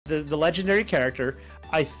the legendary character.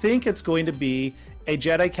 I think it's going to be a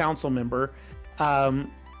Jedi Council member,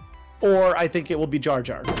 or I think it will be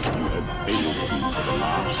JarJar.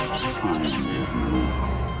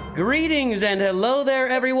 Greetings and hello there,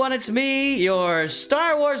 everyone. It's me, your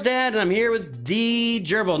Star Wars dad, and I'm here with the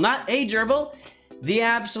Gerbil. Not a Gerbil, the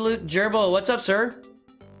absolute Gerbil. What's up, sir?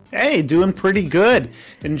 Hey, doing pretty good.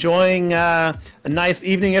 Enjoying a nice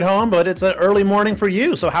evening at home, but it's an early morning for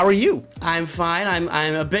you. So how are you? I'm fine.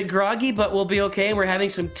 I'm a bit groggy, but we'll be okay. We're having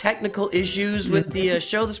some technical issues with the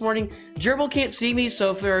show this morning. Gerbil can't see me,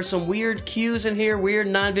 so if there are some weird cues in here, weird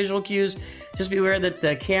non-visual cues, just be aware that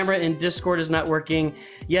the camera in Discord is not working.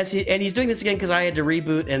 Yes, and he's doing this again because I had to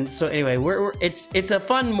reboot. And so anyway, it's a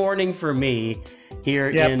fun morning for me here.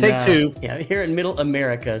 Yeah, take two. Yeah, here in Middle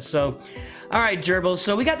America. So. All right, Gerbil.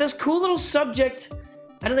 So we got this cool little subject.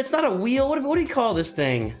 I don't know. It's not a wheel. What do you call this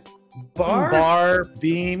thing? Bar? Bar,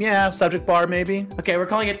 beam. Yeah, subject bar maybe. Okay, we're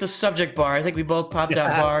calling it the subject bar. I think we both popped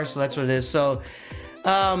out bar, so that's what it is. So,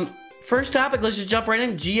 first topic. Let's just jump right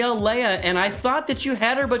in. GL Leia, and I thought that you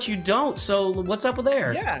had her, but you don't. So what's up with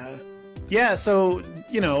there? Yeah. So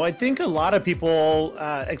I think a lot of people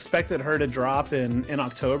expected her to drop in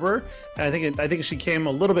October. And I think she came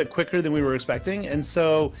a little bit quicker than we were expecting, and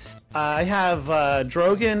so. I have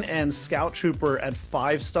Drogon and Scout Trooper at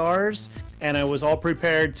 5 stars, and I was all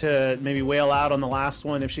prepared to maybe wail out on the last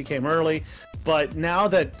one if she came early. But now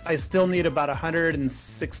that I still need about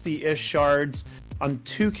 160-ish shards on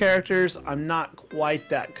 2 characters, I'm not quite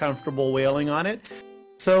that comfortable wailing on it.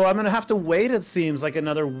 So I'm going to have to wait, it seems, like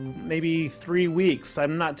another maybe 3 weeks.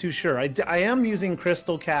 I'm not too sure. I am using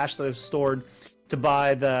crystal cash that I've stored to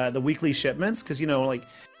buy the weekly shipments, because,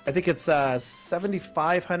 I think it's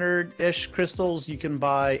 7,500-ish crystals. You can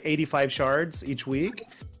buy 85 shards each week.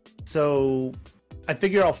 So I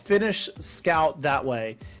figure I'll finish Scout that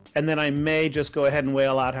way. And then I may just go ahead and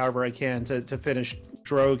wail out however I can to finish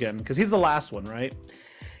Drogon. Because he's the last one, right?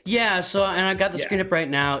 Yeah, so, and I've got the screen up right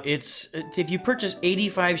now. It's, if you purchase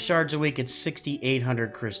 85 shards a week, it's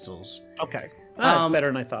 6,800 crystals. Okay. That's better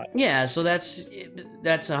than I thought. Yeah, so that's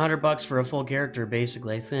 $100 for a full character,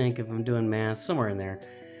 basically, I think, if I'm doing math. Somewhere in there.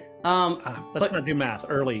 Let's not do math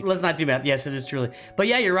early. Let's not do math. Yes, it is truly. But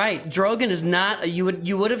yeah, you're right. Drogon is not. You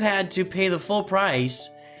would have had to pay the full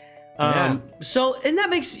price. So, and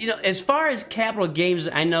that makes, as far as Capital Games,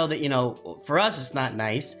 I know that for us it's not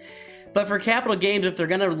nice, but for Capital Games, if they're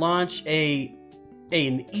gonna launch an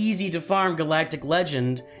easy to farm Galactic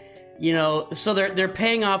Legend, so they're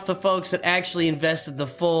paying off the folks that actually invested the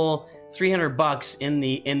full $300 in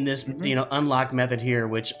this unlock method here,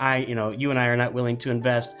 which you and I are not willing to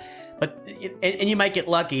invest, but and you might get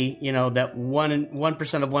lucky, that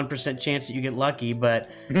 1% of 1% chance that you get lucky, but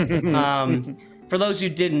for those who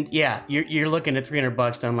didn't, yeah, you're looking at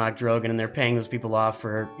 $300 to unlock Drogon, and they're paying those people off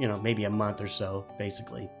for maybe a month or so,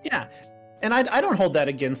 basically. Yeah. And I don't hold that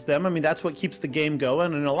against them. I mean, that's what keeps the game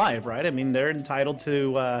going and alive, right? I mean, they're entitled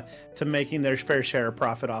to making their fair share of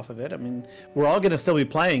profit off of it. I mean, we're all going to still be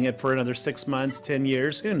playing it for another 6 months, 10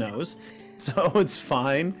 years, who knows? So it's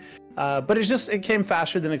fine. But it came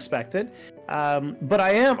faster than expected. But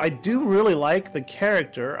I do really like the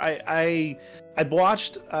character. I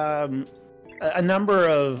watched a number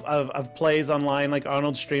of plays online, like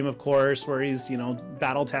Arnold's stream, of course, where he's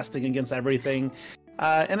battle testing against everything.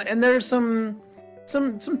 And there's some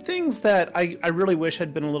things that I really wish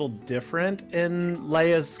had been a little different in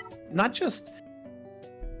Leia's, not just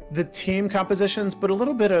the team compositions, but a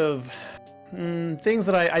little bit of things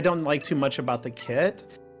that I don't like too much about the kit.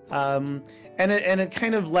 And it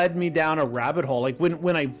kind of led me down a rabbit hole. Like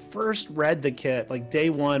when I first read the kit, like day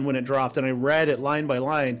one when it dropped, and I read it line by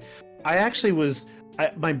line, I actually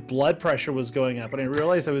my blood pressure was going up, and I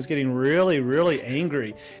realized I was getting really, really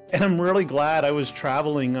angry. And I'm really glad I was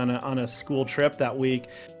traveling on a school trip that week,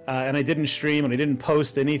 and I didn't stream and I didn't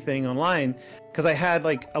post anything online, because I had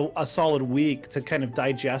like a solid week to kind of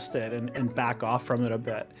digest it and back off from it a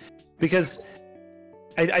bit. Because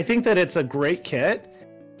I think that it's a great kit,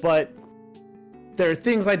 but there are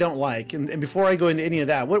things I don't like. And before I go into any of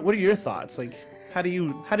that, what are your thoughts? Like, how did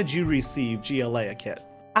you receive GLA kit?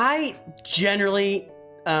 I generally,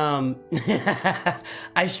 I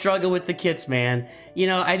struggle with the kits, man.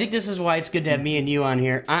 I think this is why it's good to have me and you on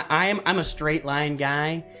here. I'm a straight line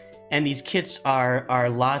guy, and these kits are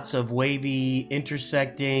lots of wavy,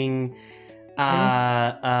 intersecting,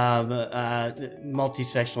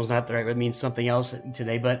 multi-sectional is not the right word, it means something else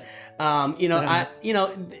today, but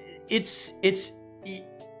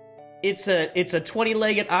it's a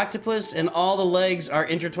 20-legged octopus, and all the legs are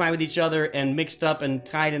intertwined with each other and mixed up and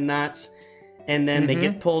tied in knots, and then they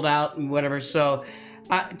get pulled out and whatever. So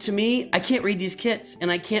to me, I can't read these kits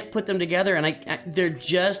and I can't put them together, and they're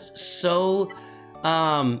just so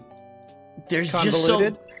there's convoluted. just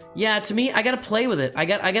so yeah. To me, I gotta play with it. I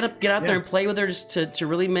gotta get out there and play with her just to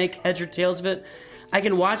really make heads or tails of it. I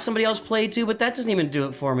can watch somebody else play too, but that doesn't even do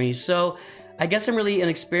it for me. So I guess I'm really an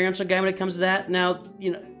experiential guy when it comes to that. Now,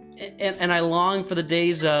 you know, and I long for the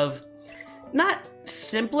days of not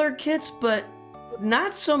simpler kits, but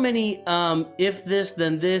not so many if this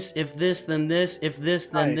then this, if this then this, if this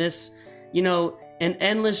then this, you know, an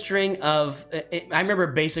endless string of I remember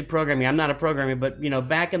basic programming. I'm not a programmer, but you know,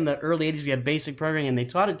 back in the early 80s we had basic programming and they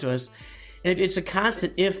taught it to us, and it's a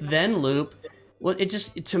constant if then loop. Well, it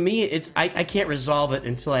just, to me, it's I can't resolve it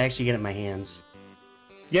until I actually get it in my hands.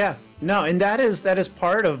 Yeah, no, and that is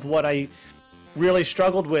part of what I really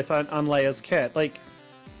struggled with on Leia's kit. Like,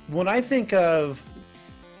 when I think of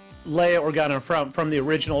Leia Organa from the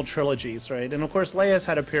original trilogies, right? And of course, Leia's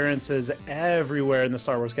had appearances everywhere in the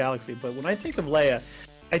Star Wars galaxy. But when I think of Leia,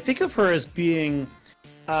 I think of her as being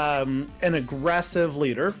an aggressive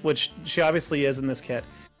leader, which she obviously is in this kit.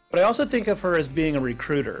 But I also think of her as being a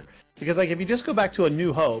recruiter. Because, like, if you just go back to A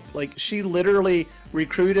New Hope, like, she literally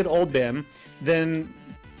recruited old Ben. Then,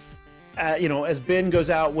 you know, as Ben goes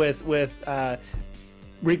out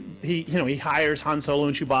he hires Han Solo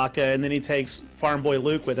and Chewbacca, and then he takes farm boy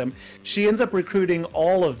Luke with him. She ends up recruiting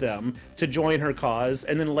all of them to join her cause,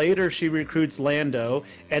 and then later she recruits Lando,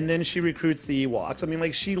 and then she recruits the Ewoks. I mean,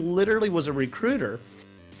 like, she literally was a recruiter,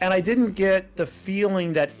 and I didn't get the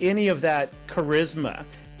feeling that any of that charisma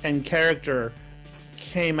and character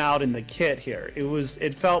came out in the kit here.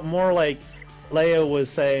 It felt more like Leia was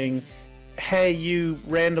saying, hey, you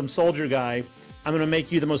random soldier guy, I'm going to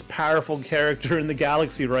make you the most powerful character in the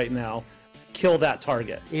galaxy right now. Kill that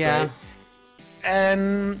target. Yeah. Right?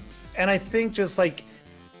 And I think just like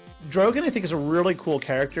Drogon, I think is a really cool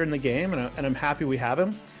character in the game, and I'm happy we have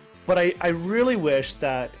him. But I really wish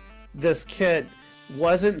that this kit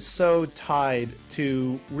wasn't so tied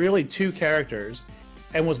to really two characters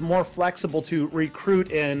and was more flexible to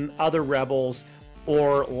recruit in other rebels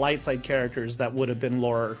or light side characters that would have been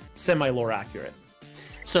semi-lore accurate.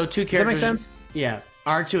 So two characters. Does that make sense? Yeah.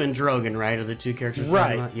 R2 and Drogon, right, are the two characters.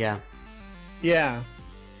 Right. Yeah. Yeah.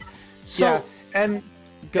 So, yeah. And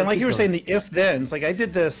like you were saying, the if-thens, like I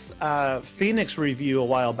did this Phoenix review a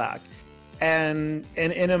while back. And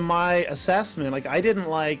in my assessment, like I didn't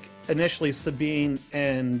like initially Sabine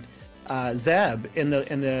and Zeb in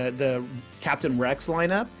the Captain Rex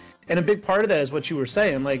lineup, and a big part of that is what you were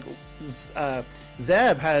saying. Like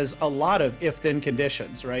Zeb has a lot of if-then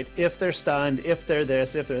conditions, right? If they're stunned, if they're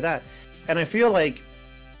this, if they're that, and I feel like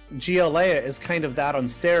Leia is kind of that on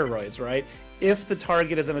steroids, right? If the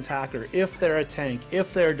target is an attacker, if they're a tank,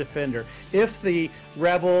 if they're a defender, if the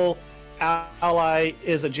rebel ally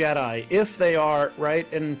is a Jedi, if they are, right?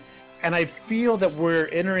 And I feel that we're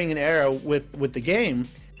entering an era with the game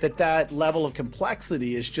that level of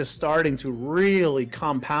complexity is just starting to really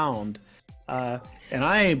compound. And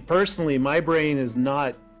I personally, my brain is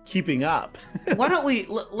not keeping up. Why don't we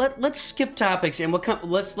let's skip topics and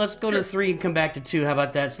let's go to 3 and come back to 2. How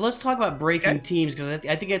about that? So let's talk about breaking teams, because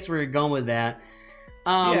I think that's where you're going with that.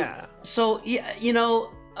 Yeah. So yeah, you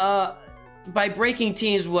know, by breaking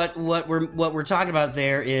teams, what we're talking about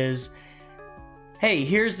there is, hey,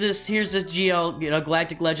 here's this GL, you know,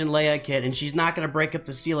 Galactic Legend Leia kit, and she's not going to break up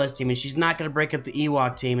the CLS team, and she's not going to break up the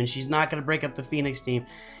Ewok team, and she's not going to break up the Phoenix team.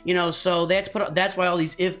 You know, so they have to that's why all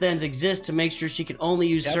these if-thens exist, to make sure she can only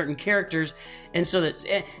use certain characters. And so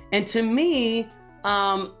that, and to me,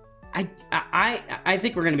 I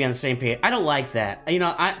think we're going to be on the same page. I don't like that. You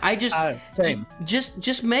know, I just same.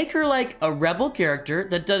 Just make her like a rebel character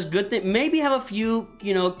that does good things. Maybe have a few,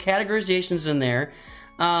 you know, categorizations in there.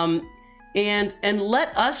 And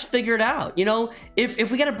let us figure it out. You know, if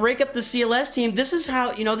we got to break up the CLS team, this is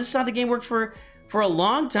how the game worked for a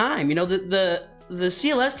long time. You know, the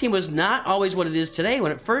CLS team was not always what it is today.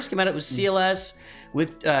 When it first came out, it was CLS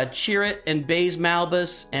with Chirrut and Baze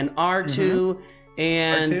Malbus and R2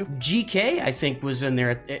 and R2. GK, I think, was in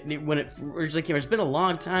there when it originally came out. It's been a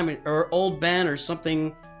long time, or Old Ben or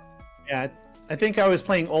something. Yeah, I think I was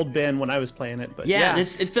playing Old Ben when I was playing it, but yeah.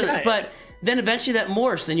 It's but then eventually that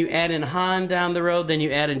morphs. Then you add in Han down the road. Then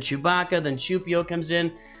you add in Chewbacca. Then Chewpio comes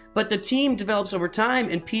in. But the team develops over time,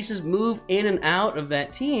 and pieces move in and out of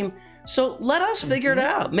that team. So let us figure it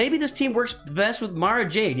out. Maybe this team works best with Mara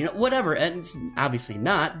Jade. You know, whatever. And it's obviously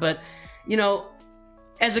not. But you know,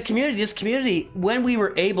 as a community, this community, when we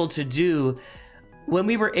were able to do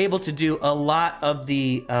a lot of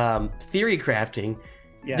the theory crafting,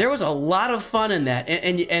 Yeah. There was a lot of fun in that,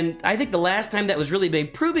 and I think the last time that was really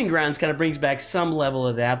big, Proving Grounds kind of brings back some level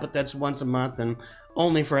of that, but that's once a month and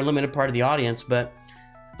only for a limited part of the audience. But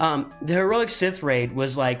the Heroic Sith raid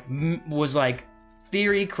was like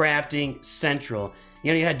theory crafting central.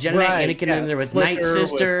 You know, you had Jedi Anakin in there with Night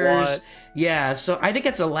Sisters. Yeah, so I think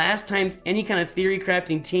that's the last time any kind of theory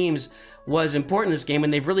crafting teams was important in this game,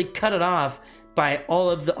 and they've really cut it off by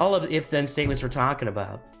all of the if-then statements we're talking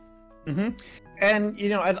about. Mm-hmm. And, you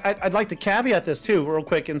know, I'd like to caveat this too real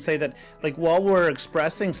quick and say that, like, while we're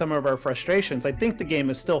expressing some of our frustrations, I think the game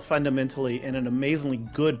is still fundamentally in an amazingly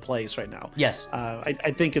good place right now. Yes. I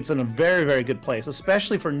think it's in a very, very good place,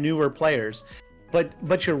 especially for newer players.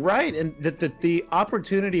 But you're right, and that the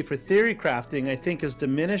opportunity for theory crafting, I think, is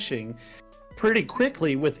diminishing pretty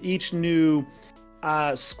quickly with each new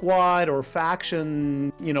squad or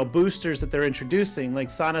faction, you know, boosters that they're introducing, like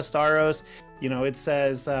Sana Staros. You know, it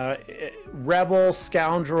says rebel,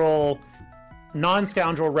 scoundrel,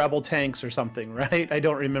 non-scoundrel rebel tanks or something, right? I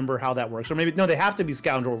don't remember how that works. Or maybe, no, they have to be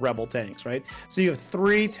scoundrel rebel tanks, right? So you have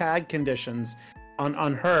 3 tag conditions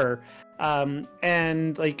on her.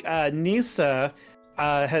 And like Nisa,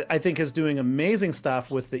 I think is doing amazing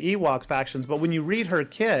stuff with the Ewok factions. But when you read her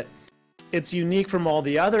kit, it's unique from all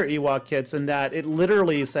the other Ewok kits in that it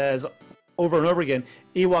literally says over and over again,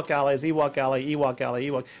 Ewok allies, Ewok ally, Ewok ally,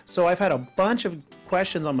 Ewok. So I've had a bunch of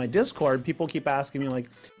questions on my Discord. People keep asking me like,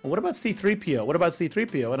 well, what about C-3PO? What about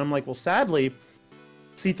C-3PO? And I'm like, well, sadly,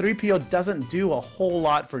 C-3PO doesn't do a whole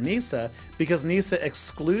lot for Nisa because Nisa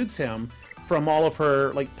excludes him from all of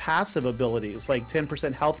her like passive abilities, like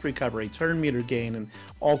 10% health recovery, turn meter gain, and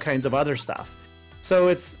all kinds of other stuff. So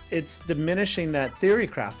it's diminishing that theory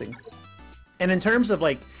crafting. And in terms of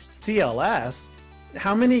like CLS,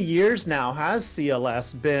 how many years now has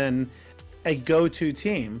CLS been a go-to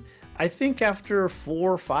team? I think after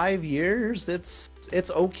 4 or 5 years, it's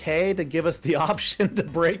okay to give us the option to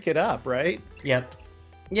break it up, right? Yep.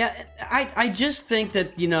 Yeah, I just think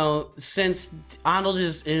that, you know, since Arnold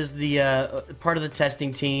is the part of the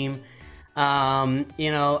testing team,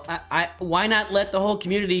 you know, why not let the whole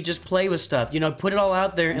community just play with stuff? You know, put it all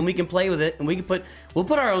out there and we can play with it, and we'll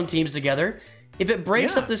put our own teams together. If it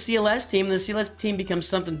breaks up the CLS team, and the CLS team becomes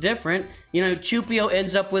something different, you know, Chupio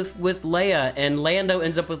ends up with Leia, and Lando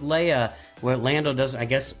ends up with Leia. Well, Lando does, I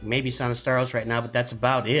guess, maybe Sana Staros right now, but that's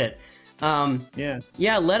about it. Yeah.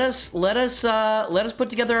 Let us put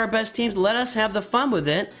together our best teams. Let us have the fun with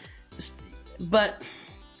it. But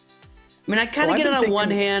I mean, I kind of get it on one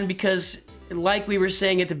hand because, like we were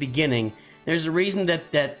saying at the beginning, there's a reason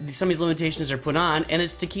that some of these limitations are put on, and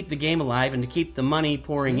it's to keep the game alive and to keep the money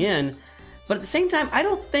pouring in. But at the same time, I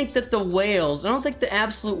don't think that the whales, I don't think the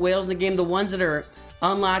absolute whales in the game, the ones that are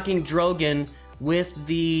unlocking Drogon with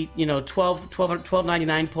the, you know,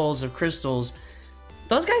 12.99 pulls of crystals,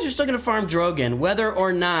 those guys are still going to farm Drogon, whether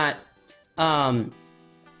or not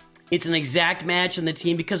it's an exact match in the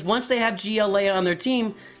team, because once they have GLA on their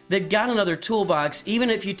team, they've got another toolbox, even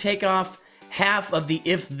if you take off half of the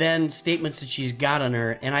if-then statements that she's got on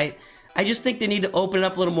her. And I just think they need to open it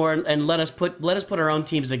up a little more and let us put our own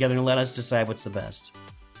teams together and let us decide what's the best.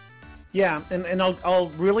 Yeah, and I'll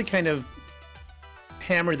really kind of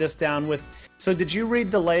hammer this down with. So did you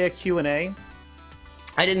read the Leia Q&A?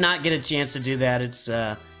 I did not get a chance to do that. It's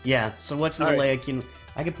yeah. So what's in the Leia Q&A?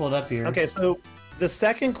 I can pull it up here. Okay, so the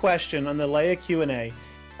second question on the Leia Q&A,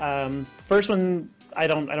 first one I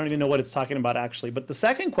don't even know what it's talking about actually, but the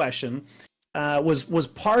second question was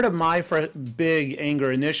part of my big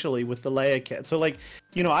anger initially with the Leia kit. So, like,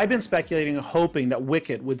 you know, I've been speculating and hoping that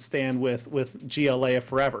Wicket would stand with Leia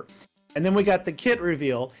forever. And then we got the kit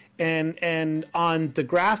reveal, and on the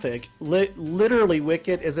graphic, literally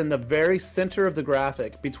Wicket is in the very center of the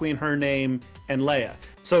graphic between her name and Leia.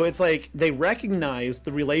 So it's like they recognize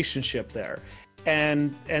the relationship there.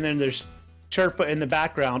 And then there's Chirpa in the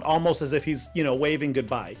background, almost as if he's, you know, waving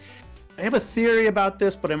goodbye. I have a theory about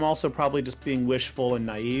this, but I'm also probably just being wishful and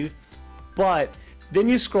naive. But then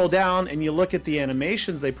you scroll down and you look at the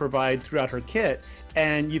animations they provide throughout her kit,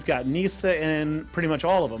 and you've got Nisa in pretty much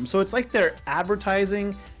all of them. So it's like they're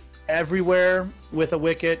advertising everywhere with a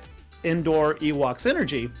Wicket indoor Ewok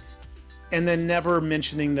synergy, and then never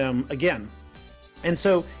mentioning them again. And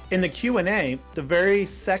so in the Q&A, the very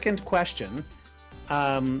second question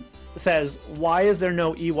says, why is there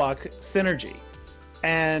no Ewok synergy?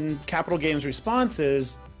 And Capital Games' response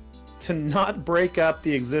is to not break up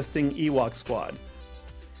the existing Ewok squad.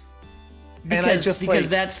 Because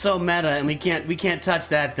that's so meta, and we can't touch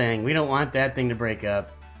that thing. We don't want that thing to break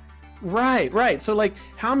up. Right. So, like,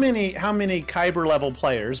 how many Kyber level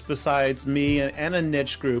players besides me and a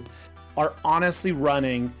niche group are honestly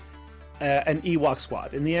running an Ewok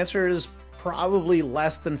squad? And the answer is probably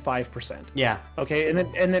less than 5%. Yeah. Okay,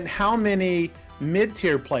 and then how many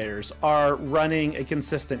mid-tier players are running a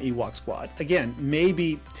consistent Ewok squad? Again,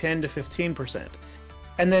 maybe 10 to 15%.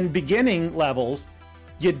 And then beginning levels,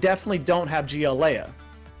 you definitely don't have GL Leia,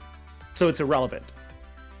 so it's irrelevant,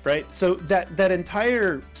 right? So that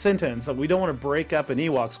entire sentence of we don't want to break up an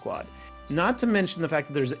Ewok squad, not to mention the fact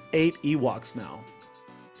that there's 8 Ewoks now,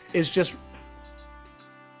 is just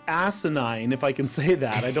asinine, if I can say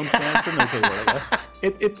that. I don't think that's an okay word, I guess.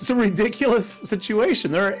 It's a ridiculous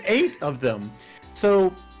situation. There are 8 of them.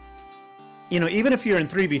 So, you know, even if you're in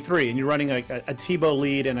 3v3 and you're running a Tebow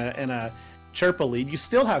lead and a Chirpa lead, you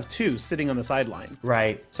still have 2 sitting on the sideline.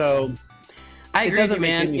 Right. So I agree with you,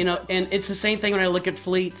 man. You know, and it's the same thing when I look at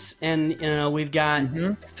fleets, and you know, we've got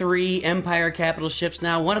 3 Empire capital ships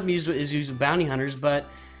now. One of them is used with bounty hunters, but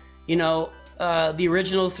you know, the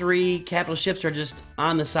original 3 capital ships are just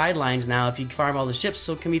on the sidelines now if you farm all the ships.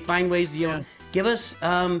 So can we find ways to, you know, give us,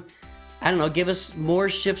 I don't know, give us more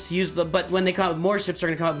ships to use, but when they come out with more ships, they're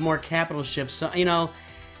going to come out with more capital ships. So, you know,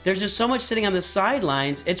 there's just so much sitting on the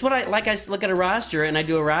sidelines. It's what I look at a roster, and I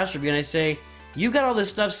do a roster review, and I say, you got all this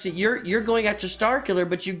stuff, you're going after Starkiller,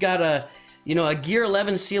 but you've got a, you know, a Gear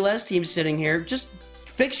 11 CLS team sitting here. Just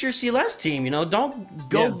fix your CLS team, you know, don't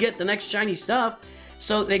go get the next shiny stuff.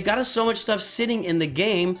 So they got us so much stuff sitting in the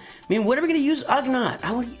game. I mean, when are we going to use Ugnaught?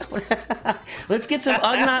 Let's get some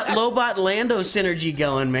Ugnaught Lobot Lando synergy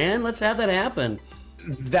going, man. Let's have that happen.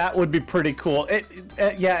 That would be pretty cool.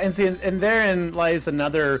 Yeah, and see, and therein lies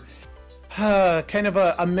another kind of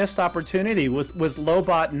a missed opportunity was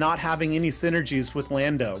Lobot not having any synergies with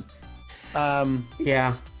Lando.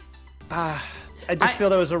 Yeah. I just feel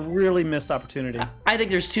that was a really missed opportunity. I think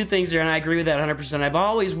there's 2 things there, and I agree with that 100%. I've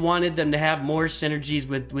always wanted them to have more synergies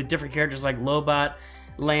with different characters like Lobot,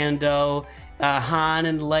 Lando, Han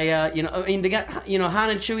and Leia. You know, I mean, they got, you know, Han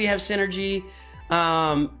and Chewie have synergy.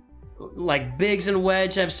 Like Biggs and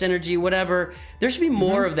Wedge have synergy, whatever. There should be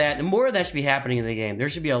more of that, and more of that should be happening in the game. There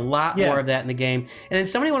should be a lot more of that in the game. And then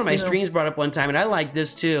somebody, one of my streams brought up one time, and I like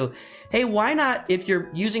this too. Hey, why not, if you're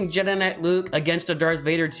using Jedi Knight Luke against a Darth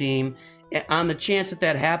Vader team, on the chance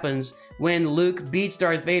that happens, when Luke beats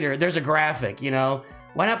Darth Vader, there's a graphic, you know?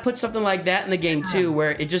 Why not put something like that in the game too,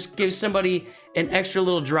 where it just gives somebody an extra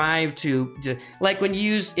little drive to like when you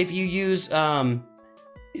use, if you use,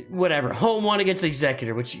 whatever, home 1 against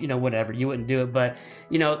Executor, which, you know, whatever, you wouldn't do it, but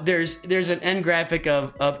you know, there's an end graphic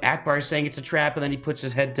of Akbar saying it's a trap, and then he puts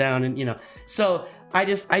his head down, and you know, so I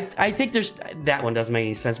think there's, that one doesn't make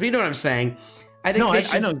any sense, but you know what I'm saying. I think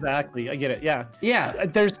I know exactly. I get it. Yeah. Yeah.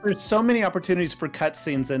 There's so many opportunities for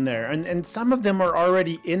cutscenes in there, and some of them are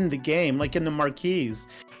already in the game, like in the marquees.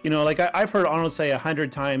 You know, like I've heard Arnold say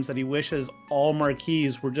 100 times that he wishes all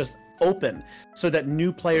marquees were just open so that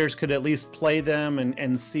new players could at least play them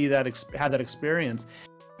and see that, have that experience.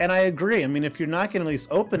 And I agree. I mean, if you're not going to at least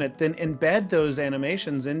open it, then embed those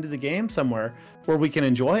animations into the game somewhere where we can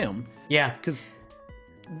enjoy them. Yeah. Because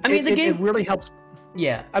I mean, the game it really helps.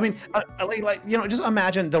 Yeah, I mean, like you know, just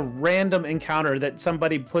imagine the random encounter that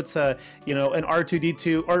somebody puts an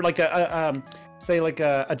R2D2 or like say like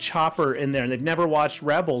a Chopper in there, and they've never watched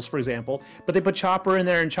Rebels, for example, but they put Chopper in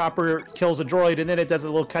there, and Chopper kills a droid, and then it does a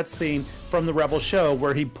little cutscene from the Rebel show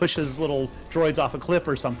where he pushes little droids off a cliff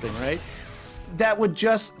or something, right? That would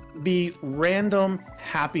just be random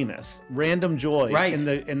happiness, random joy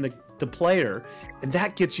in the player, and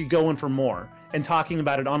that gets you going for more. And talking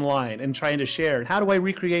about it online and trying to share. And how do I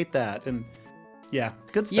recreate that? And yeah,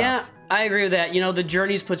 good stuff. Yeah, I agree with that. You know, the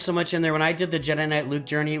journeys put so much in there. When I did the Jedi Knight Luke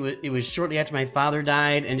journey, it was shortly after my father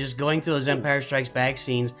died, and just going through those Empire Strikes Back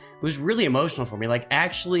scenes was really emotional for me. Like,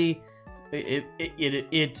 actually,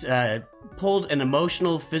 it pulled an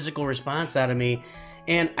emotional, physical response out of me.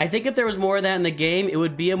 And I think if there was more of that in the game, it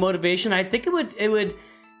would be a motivation. I think it would.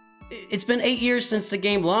 It's been 8 years since the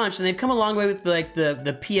game launched, and they've come a long way with like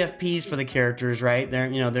the PFPs for the characters, right?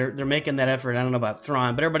 They're making that effort. I don't know about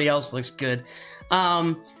Thrawn, but everybody else looks good.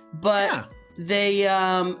 But they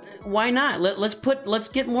why not? Let's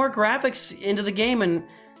get more graphics into the game, and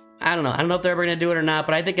I don't know if they're ever gonna do it or not,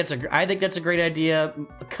 but I think that's a great idea.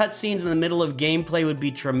 Cutscenes in the middle of gameplay would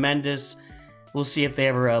be tremendous. We'll see if they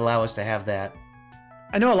ever allow us to have that.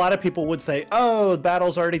 I know a lot of people would say, oh,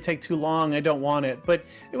 battles already take too long, I don't want it. But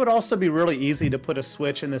it would also be really easy to put a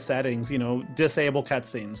switch in the settings, you know, disable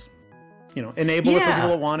cutscenes. You know, enable it for people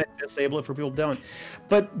that want it, disable it for people who don't.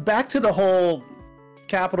 But back to the whole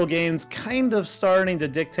capital games kind of starting to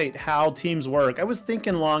dictate how teams work. I was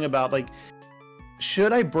thinking long about, like,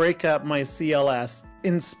 should I break up my CLS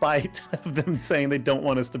in spite of them saying they don't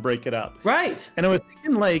want us to break it up? Right. And I was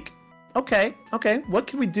thinking, like, okay, what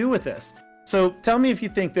can we do with this? So tell me if you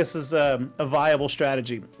think this is a viable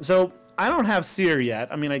strategy. So I don't have Seer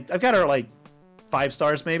yet. I mean, I've got her like 5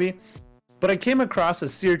 stars maybe, but I came across a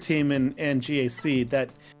Seer team in GAC that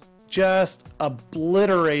just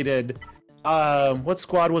obliterated. What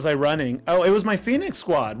squad was I running? Oh, it was my Phoenix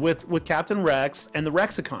squad with Captain Rex and the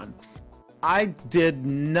Rexicon. I did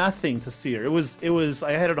nothing to Seer. It was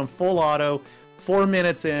I had it on full auto. 4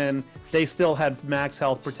 minutes in, they still had max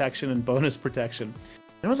health protection and bonus protection.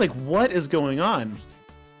 And I was like, what is going on?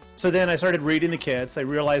 So then I started reading the kits. I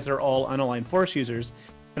realized they're all unaligned force users.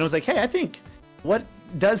 And I was like, hey, I think, what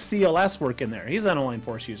does CLS work in there? He's an unaligned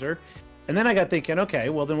force user. And then I got thinking, okay,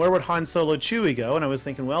 well then where would Han Solo Chewie go? And I was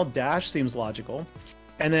thinking, well, Dash seems logical.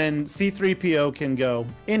 And then C-3PO can go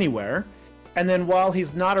anywhere. And then while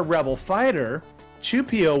he's not a Rebel fighter,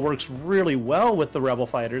 Chewie works really well with the Rebel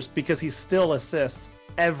fighters because he still assists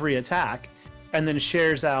every attack and then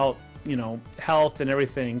shares out, you know, health and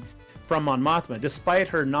everything from Mon Mothma. Despite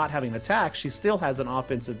her not having an attack, she still has an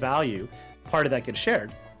offensive value. Part of that gets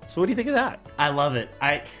shared. So what do you think of that? I love it.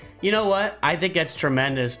 You know what? I think that's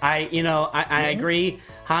tremendous. I agree.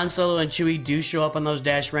 Han Solo and Chewie do show up on those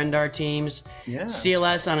Dash Rendar teams. Yeah.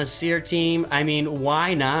 CLS on a Seer team. I mean,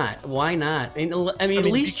 why not? Why not? I mean, at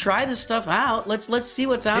least try this stuff out. Let's see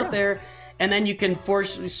what's out there, and then you can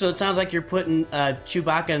force. So it sounds like you're putting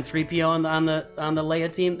Chewbacca and 3PO on the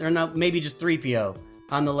Leia team, or no, maybe just 3PO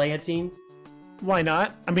on the Leia team. Why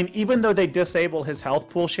not? I mean, even though they disable his health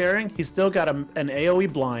pool sharing, he's still got an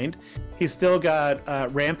AoE blind. He's still got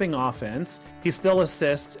ramping offense. He still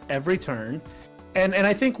assists every turn. And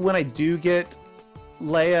I think when I do get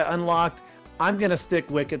Leia unlocked, I'm going to stick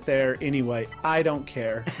Wicket there anyway. I don't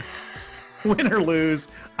care. Win or lose,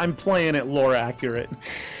 I'm playing it lore accurate.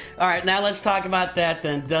 All right, now let's talk about that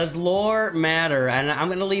then. Does lore matter? And I'm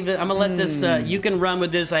going to leave it. I'm going to let this, you can run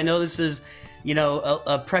with this. I know this is, you know,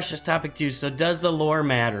 a precious topic too. So does the lore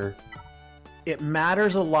matter? It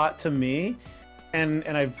matters a lot to me. And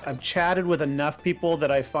I've chatted with enough people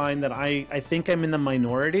that I find that I think I'm in the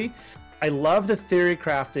minority. I love the theory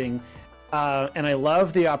crafting, and I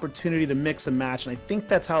love the opportunity to mix and match, and I think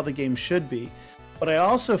that's how the game should be. But I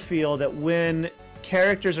also feel that when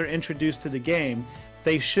characters are introduced to the game,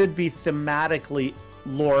 they should be thematically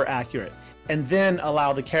lore accurate, and then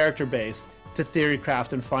allow the character base to theory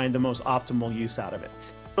craft and find the most optimal use out of it.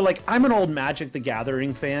 So, like, I'm an old Magic the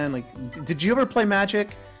Gathering fan. Like, did you ever play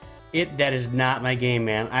Magic? That is not my game,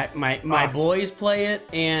 man. My boys play it,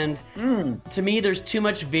 and to me, there's too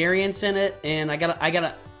much variance in it, and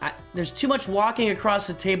there's too much walking across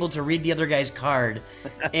the table to read the other guy's card,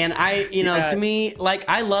 and to me, like,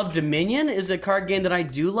 I love Dominion is a card game that I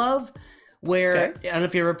do love, where I don't know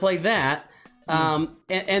if you ever played that,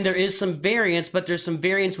 and there is some variance, but there's some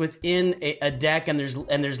variance within a deck, and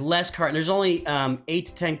there's less card. There's only 8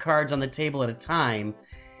 to 10 cards on the table at a time.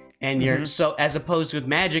 And you're so, as opposed to with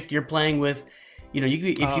Magic, you're playing with, you know,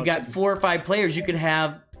 if you've got 4 or 5 players, you could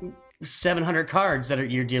have 700 cards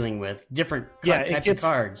that you're dealing with, different types of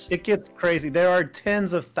cards. It gets crazy. There are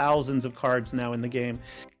tens of thousands of cards now in the game.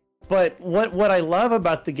 But what I love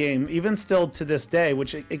about the game, even still to this day,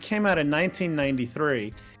 which it came out in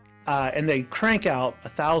 1993, and they crank out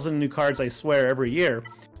 1,000 new cards, I swear, every year.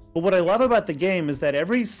 But what I love about the game is that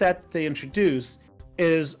every set they introduce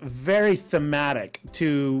is very thematic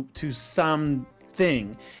to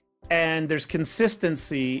something, and there's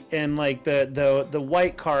consistency in, like, the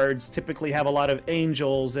white cards typically have a lot of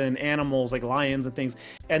angels and animals like lions and things,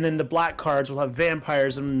 and then the black cards will have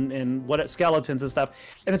vampires and skeletons and stuff,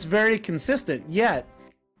 and it's very consistent. Yet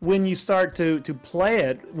when you start to play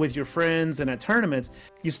it with your friends and at tournaments,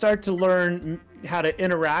 you start to learn how to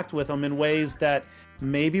interact with them in ways that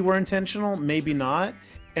maybe were intentional, maybe not.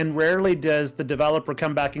 And rarely does the developer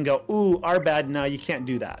come back and go, ooh, our bad, now you can't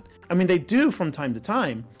do that. I mean, they do from time to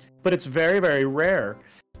time, but it's very, very rare.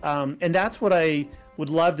 And that's what I would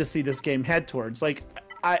love to see this game head towards. Like,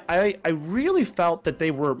 I really felt that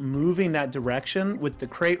they were moving that direction with the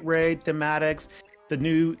crate raid thematics, the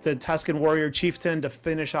Tusken Warrior Chieftain to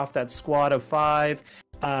finish off that squad of 5,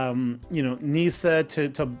 you know, Nisa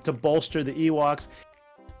to bolster the Ewoks.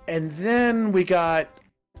 And then we got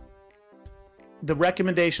the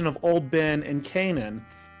recommendation of Old Ben and Kanan,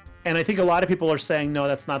 and I think a lot of people are saying no,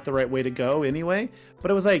 that's not the right way to go anyway. But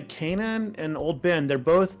it was like Kanan and Old Ben, they're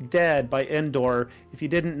both dead by Endor. If you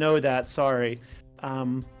didn't know that, sorry.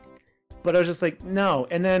 But I was just like, no.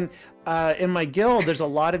 And then in my guild, there's a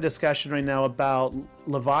lot of discussion right now about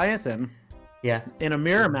Leviathan. Yeah. In a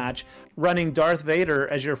mirror match, running Darth Vader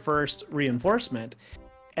as your first reinforcement,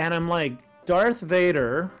 and I'm like, Darth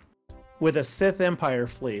Vader with a Sith Empire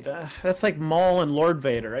fleet. That's like Maul and Lord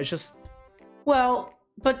Vader. I just... Well,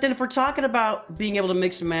 but then if we're talking about being able to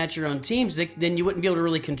mix and match your own teams, then you wouldn't be able to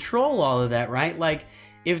really control all of that, right? Like,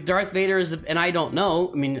 if Darth Vader is the... And I don't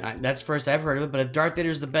know. I mean, that's first I've heard of it. But if Darth Vader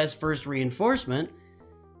is the best first reinforcement,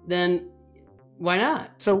 then why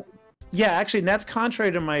not? So, yeah, actually, and that's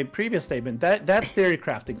contrary to my previous statement. That's theory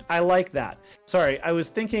crafting. I like that. Sorry, I was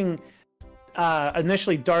thinking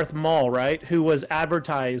initially Darth Maul, right? Who was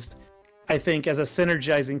advertised, I think, as a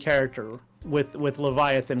synergizing character with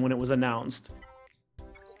Leviathan when it was announced.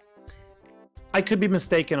 I could be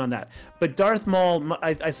mistaken on that. But Darth Maul,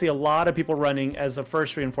 I see a lot of people running as a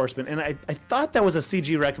first reinforcement. And I thought that was a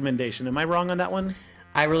CG recommendation. Am I wrong on that one?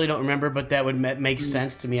 I really don't remember, but that would make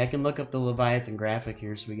sense to me. I can look up the Leviathan graphic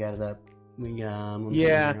here, so we got it up.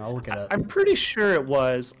 Yeah, I'll look it up. I'm pretty sure it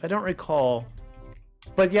was. I don't recall.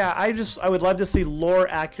 But yeah, I would love to see lore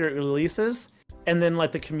accurate releases and then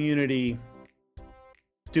let the community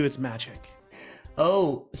do its magic.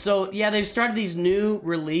 Oh, so yeah, they've started these new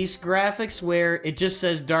release graphics where it just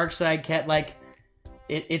says Dark Side Cat, like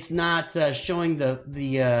it's not showing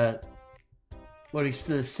the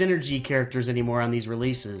synergy characters anymore on these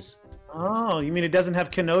releases. Oh, you mean it doesn't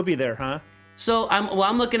have Kenobi there, huh? So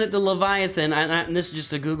I'm looking at the Leviathan, and this is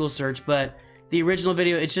just a Google search, but the original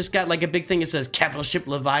video, it's just got like a big thing that says Capital Ship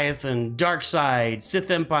Leviathan, Dark Side,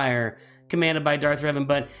 Sith Empire, commanded by Darth Revan,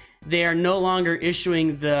 but they are no longer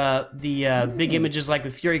issuing the big images like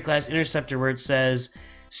with Fury Class Interceptor where it says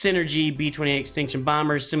Synergy, B-28 Extinction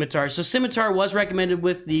Bomber, Scimitar. So Scimitar was recommended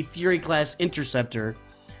with the Fury Class Interceptor,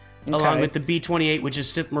 along with the B-28, which is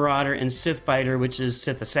Sith Marauder, and Sith Fighter, which is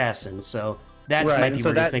Sith Assassin. So that's right. might be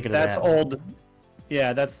where you're thinking of that. That's old.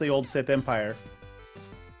 Yeah, that's the old Sith Empire.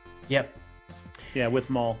 Yep. Yeah,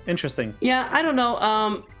 with Maul. Interesting. Yeah, I don't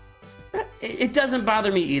know. It doesn't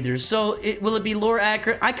bother me either. So will it be lore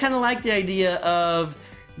accurate? I kind of like the idea of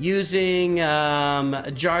using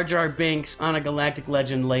Jar Jar Binks on a Galactic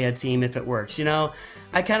Legend Leia team if it works. You know,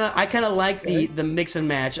 I kind of like the mix and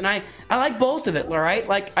match, and I like both of it. All right,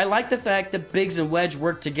 like I like the fact that Biggs and Wedge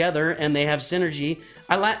work together and they have synergy.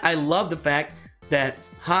 I love the fact that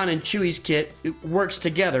Han and Chewie's kit works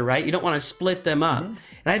together. Right, you don't want to split them up, and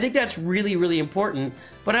I think that's really, really important.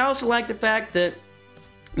 But I also like the fact that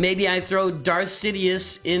maybe I throw Darth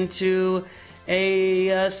Sidious into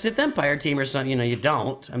a Sith Empire team or something. You know, you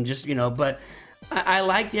don't. I'm just, you know, but I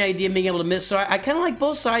like the idea of being able to miss. So I kind of like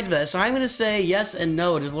both sides of that. So I'm going to say yes and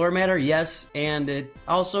no. Does lore matter? Yes, and it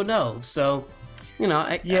also no. So, you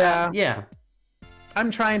know, yeah. I'm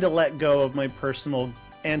trying to let go of my personal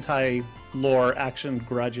anti-lore action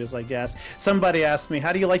grudges, I guess. Somebody asked me,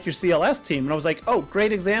 how do you like your CLS team? And I was like, oh,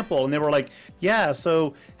 great example. And they were like, yeah,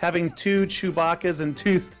 so having 2 Chewbacca's and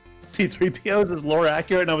 2 T-3POs is lore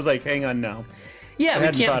accurate? And I was like, hang on, no. Yeah,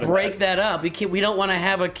 we can't break that up. We don't want to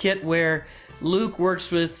have a kit where Luke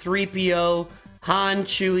works with 3PO, Han,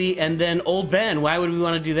 Chewie, and then Old Ben. Why would we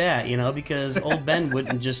want to do that? You know, because Old Ben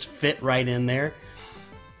wouldn't just fit right in there.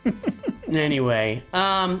 Anyway,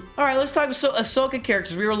 all right, let's talk Ahsoka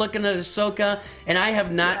characters. We were looking at Ahsoka, and I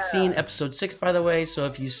have not seen episode 6, by the way, so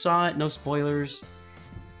if you saw it, no spoilers.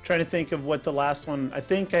 Trying to think of what the last one... I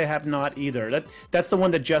think I have not either. That's the one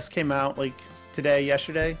that just came out, like, today,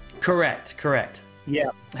 yesterday? Correct. Yeah,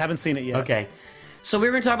 haven't seen it yet. Okay. So we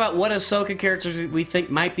were going to talk about what Ahsoka characters we think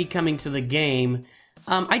might be coming to the game.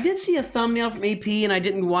 I did see a thumbnail from AP, and I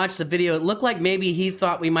didn't watch the video. It looked like maybe he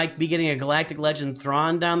thought we might be getting a Galactic Legend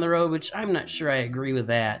Thrawn down the road, which I'm not sure I agree with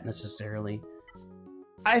that, necessarily.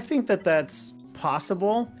 I think that's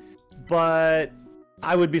possible, but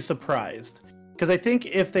I would be surprised. Because I think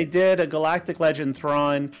if they did a Galactic Legend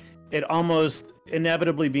Thrawn, it almost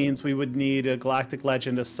inevitably means we would need a Galactic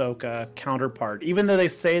Legend Ahsoka counterpart. Even though they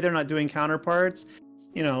say they're not doing counterparts,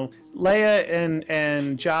 you know, Leia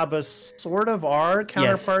and Jabba sort of are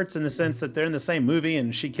counterparts in the sense that they're in the same movie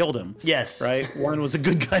and she killed him. Yes. Right? One was a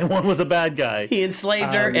good guy, one was a bad guy. He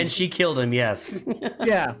enslaved her and she killed him, yes.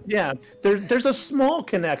 Yeah. There's a small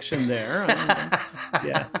connection there.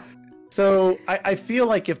 Yeah. So I feel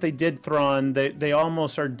like if they did Thrawn, they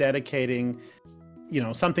almost are dedicating, you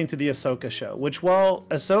know, something to the Ahsoka show. Which, while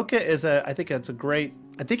Ahsoka is I think it's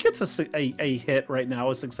a hit right now,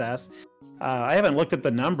 a success. I haven't looked at the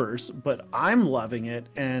numbers, but I'm loving it,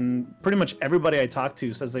 and pretty much everybody I talk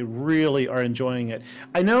to says they really are enjoying it.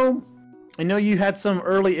 I know you had some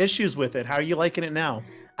early issues with it. How are you liking it now?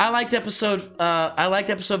 I liked episode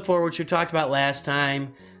 4, which we talked about last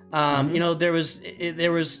time. You know, there was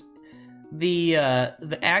the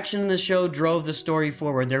action in the show drove the story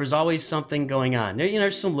forward. There was always something going on. You know,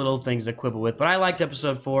 there's some little things to quibble with, but I liked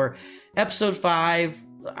episode 4. Episode 5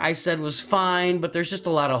 I said was fine, but there's just a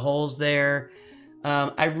lot of holes there.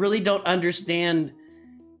 I really don't understand.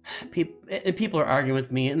 People are arguing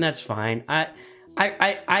with me, and that's fine. I've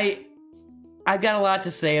got a lot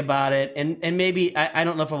to say about it, and maybe I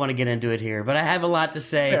don't know if I want to get into it here, but I have a lot to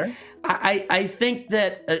say. Fair. I think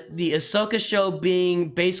that the Ahsoka show being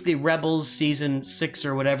basically Rebels season 6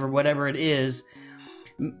 or whatever it is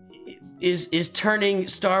turning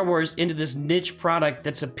Star Wars into this niche product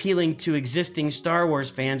that's appealing to existing Star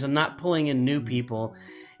Wars fans and not pulling in new people.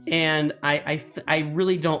 And I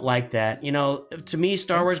really don't like that. You know, to me,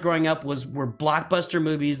 Star Wars growing up were blockbuster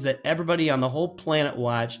movies that everybody on the whole planet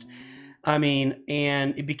watched. I mean,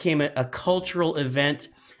 and it became a cultural event.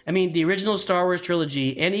 I mean, the original Star Wars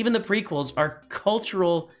trilogy and even the prequels are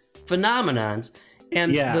cultural phenomenons.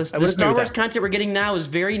 And the Star Wars content we're getting now is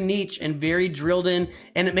very niche and very drilled in,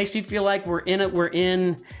 and it makes me feel like we're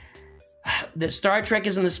in that Star Trek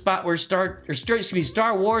is in the spot where Star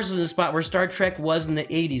Wars is in the spot where Star Trek was in the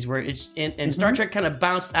 80s, where it's and Star Trek kind of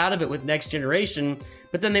bounced out of it with Next Generation,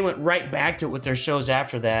 but then they went right back to it with their shows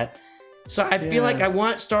after that. So I feel like I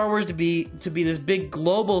want Star Wars to be this big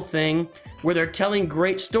global thing where they're telling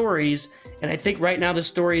great stories, and I think right now the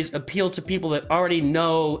stories appeal to people that already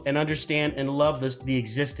know and understand and love the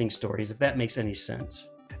existing stories, if that makes any sense.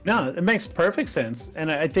 No, it makes perfect sense,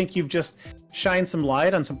 and I think you've just shined some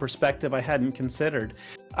light on some perspective I hadn't considered.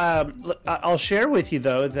 I'll share with you,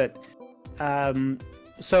 though, that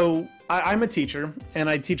so I'm a teacher, and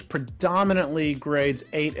I teach predominantly grades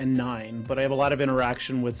 8 and 9, but I have a lot of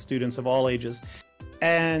interaction with students of all ages.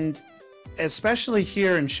 And especially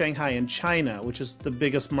here in Shanghai and China, which is the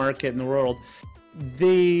biggest market in the world,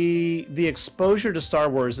 the exposure to Star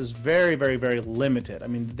Wars is very, very, very limited. I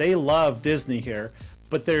mean, they love Disney here,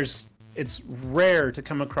 but it's rare to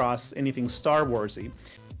come across anything Star Warsy.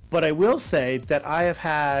 But I will say that I have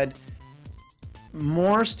had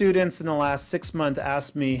more students in the last 6 months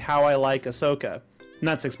ask me how I like Ahsoka.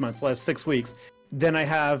 Not 6 months, last 6 weeks, than I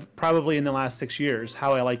have probably in the last 6 years,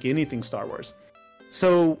 how I like anything Star Wars.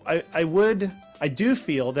 So I do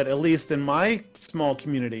feel that, at least in my small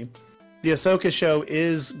community, the Ahsoka show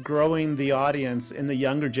is growing the audience in the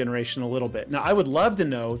younger generation a little bit. Now, I would love to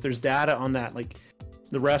know if there's data on that, like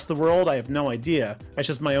the rest of the world. I have no idea. That's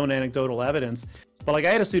just my own anecdotal evidence. But like,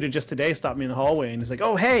 I had a student just today stop me in the hallway and he's like,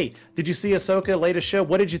 "Oh, hey, did you see Ahsoka latest show?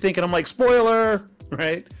 What did you think?" And I'm like, "Spoiler!"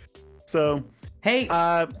 Right? So, hey,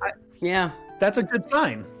 yeah, that's a good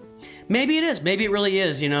sign. Maybe it is. Maybe it really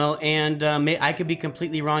is, you know, and I could be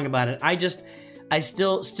completely wrong about it. I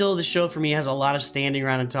still, the show for me has a lot of standing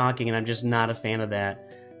around and talking, and I'm just not a fan of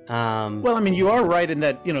that. Well, I mean, you are right in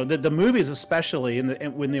that, you know, the movies, especially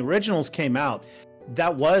when the originals came out,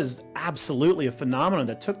 that was absolutely a phenomenon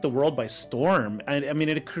that took the world by storm. And I mean,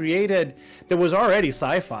 there was already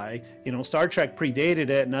sci-fi, you know, Star Trek predated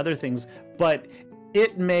it and other things, but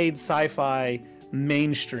it made sci-fi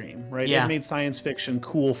mainstream, right? Yeah. It made science fiction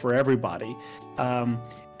cool for everybody.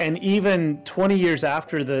 And even 20 years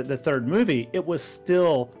after the third movie, it was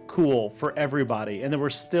still cool for everybody. And there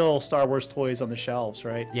were still Star Wars toys on the shelves,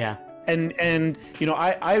 right? Yeah. And you know,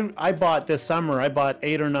 I bought this summer, I bought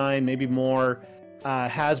 8 or 9, maybe more,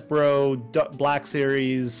 Hasbro Black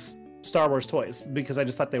Series Star Wars toys because I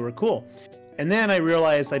just thought they were cool. And then I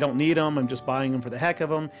realized I don't need them. I'm just buying them for the heck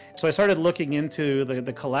of them. So I started looking into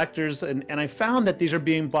the collectors, and I found that these are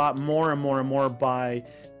being bought more and more and more by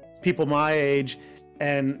people my age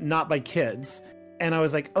and not by kids. And I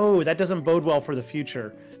was like, oh, that doesn't bode well for the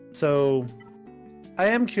future. So I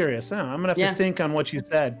am curious. I'm going to have to think on what you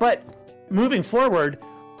said. But moving forward,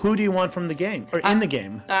 who do you want from the game or in the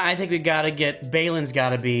game? I think we got to get Balin's got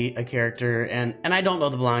to be a character. And I don't know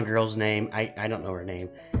the blonde girl's name. I don't know her name.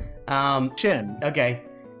 Shin. Okay.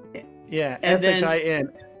 Yeah, S-H-I-N.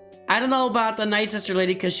 I don't know about the Night Sister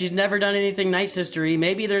lady because she's never done anything Night Sister-y.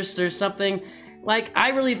 Maybe there's something. Like, I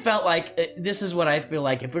really felt like, this is what I feel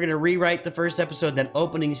like, if we're going to rewrite the first episode, that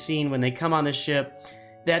opening scene when they come on the ship,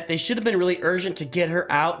 that they should have been really urgent to get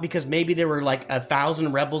her out because maybe there were like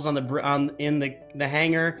 1,000 rebels in the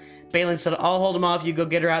hangar. Balin said, "I'll hold them off, you go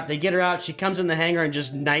get her out." They get her out, she comes in the hangar and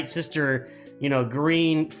just Night Sister, you know,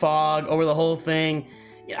 green fog over the whole thing.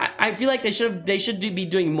 I feel like they should be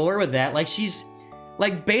doing more with that.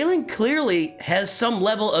 Like Balin clearly has some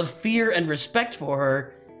level of fear and respect for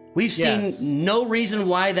her. We've seen no reason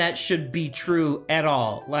why that should be true at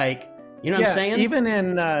all. Like, you know what I'm saying? Even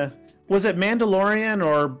in, was it Mandalorian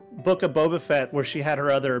or Book of Boba Fett where she had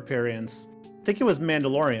her other appearance? I think it was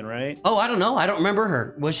Mandalorian, right? Oh, I don't know. I don't remember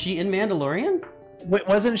her. Was she in Mandalorian?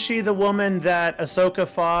 Wasn't she the woman that Ahsoka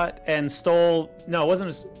fought and stole? No, it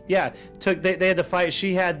wasn't. Yeah, they had the fight.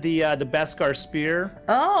 She had the Beskar spear.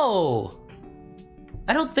 Oh,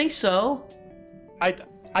 I don't think so. I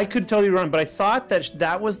could totally be wrong, but I thought that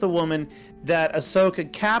that was the woman that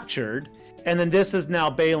Ahsoka captured, and then this is now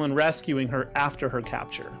Baylan rescuing her after her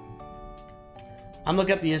capture. I'm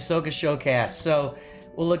looking up the Ahsoka showcast, so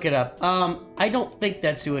we'll look it up. I don't think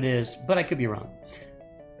that's who it is, but I could be wrong.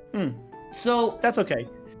 So that's okay.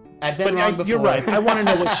 I've been wrong before. You're right. I want to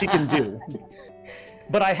know what she can do.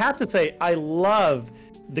 But I have to say, I love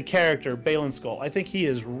the character Baylan Skoll. I think he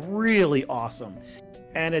is really awesome,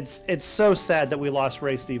 and it's so sad that we lost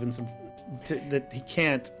Ray Stevenson. That he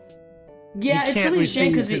can't. Yeah, it's really a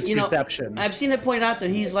shame because reception. I've seen it pointed out that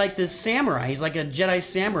he's like this samurai. He's like a Jedi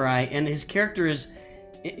samurai, and his character is.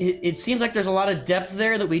 It seems like there's a lot of depth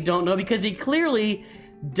there that we don't know because he clearly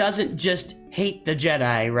doesn't just hate the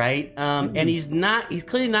Jedi, right? And he's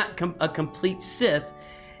clearly not a complete Sith,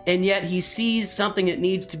 and yet he sees something that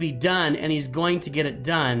needs to be done, and he's going to get it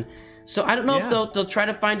done. So I don't know if they'll try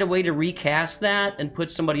to find a way to recast that and put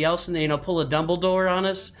somebody else in there, pull a Dumbledore on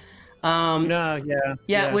us.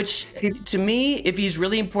 Which to me, if he's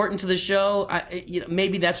really important to the show,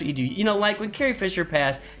 maybe that's what you do. Like when Carrie Fisher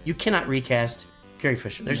passed, you cannot recast Carrie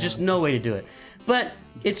Fisher. There's just no way to do it. But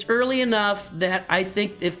it's early enough that I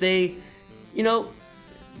think if they,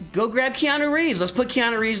 go grab Keanu Reeves. Let's put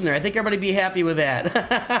Keanu Reeves in there. I think everybody be happy with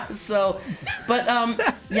that. So, but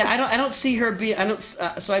I don't see her be.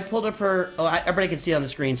 So I pulled up her. Oh, everybody can see it on the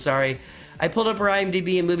screen. Sorry. I pulled up her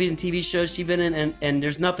IMDb and movies and TV shows she's been in, and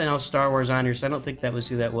there's nothing else Star Wars on here, so I don't think that was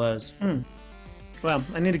who that was. Well,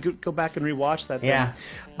 I need to go back and rewatch that. Yeah,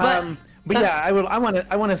 but yeah, I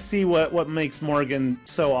want to see what makes Morgan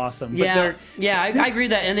so awesome. But I agree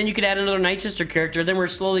with that. And then you could add another Night Sister character. Then we're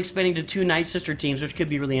slowly expanding to 2 Night Sister teams, which could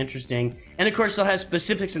be really interesting. And of course, they'll have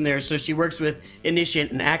specifics in there, so she works with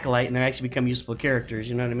Initiate and Acolyte, and they actually become useful characters.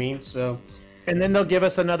 You know what I mean? So. And then they'll give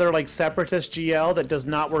us another Separatist GL that does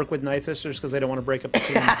not work with Night Sisters because they don't want to break up the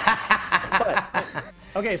team. But,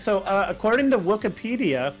 okay, so according to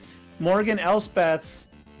Wikipedia, Morgan Elsbeth's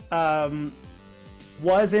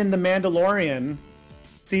was in The Mandalorian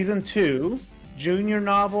Season 2, junior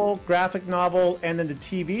novel, graphic novel, and then the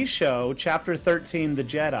TV show, Chapter 13, The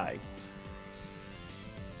Jedi.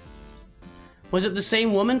 Was it the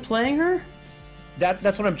same woman playing her?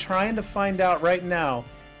 That's what I'm trying to find out right now.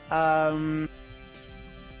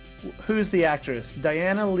 Who's the actress?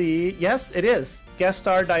 Diana Lee. Yes, it is. Guest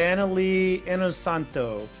star Diana Lee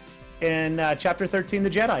Inosanto in Chapter 13, The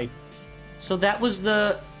Jedi. So that was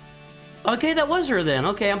the... Okay, that was her then.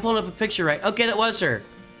 Okay, I'm pulling up a picture right. Okay, that was her.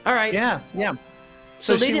 All right. Yeah.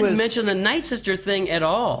 So they didn't mention the Night Sister thing at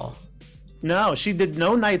all. No, she did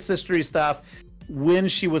no Night Sistery stuff when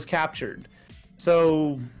she was captured.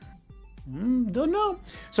 So, don't know.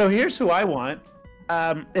 So here's who I want.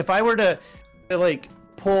 If I were to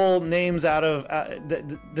pull names out of,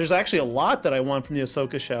 there's actually a lot that I want from the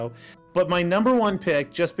Ahsoka show, but my number one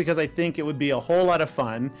pick, just because I think it would be a whole lot of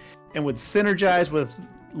fun and would synergize with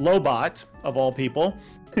Lobot of all people,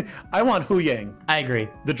 I want Hu Yang. I agree.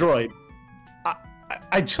 The droid.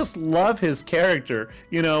 I just love his character.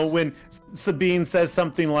 When Sabine says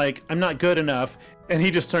something like, "I'm not good enough," and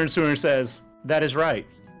he just turns to her and says, "That is right."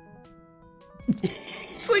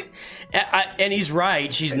 It's like, and he's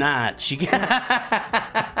right. She's not.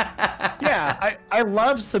 Yeah, I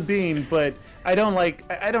love Sabine, but I don't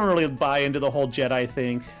really buy into the whole Jedi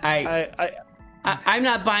thing. I'm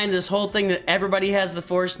not buying this whole thing that everybody has the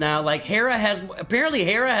Force now. Hera has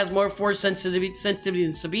more Force sensitivity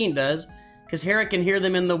than Sabine does, because Hera can hear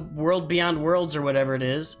them in the world beyond worlds or whatever it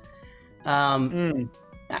is. I'm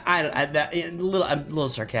a little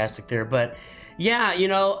sarcastic there, but yeah,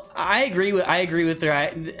 I agree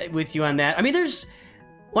with you on that. I mean,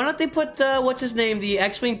 why don't they put what's his name, the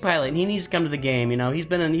X-wing pilot? And he needs to come to the game. He's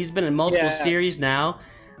been in multiple series now.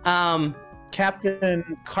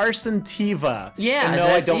 Captain Carson Teva. Yeah. And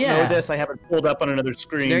I don't know this. I have it pulled up on another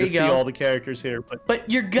screen to see all the characters here. But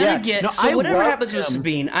you're gonna get... So whatever happens with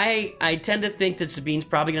Sabine, I tend to think that Sabine's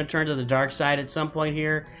probably going to turn to the dark side at some point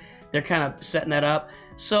here. They're kind of setting that up.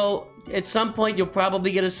 So at some point, you'll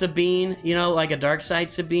probably get a Sabine, like a dark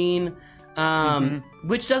side Sabine,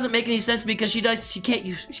 which doesn't make any sense because she can't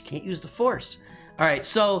use the Force. All right,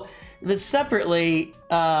 so but separately...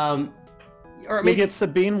 Or maybe get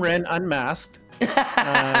Sabine Wren unmasked. There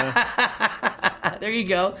you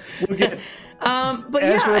go. We'll get but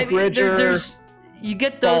Ezra Bridger, you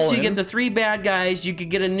get those. So you get the 3 bad guys. You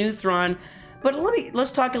could get a new Thrawn. But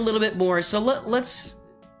let's talk a little bit more. So let's.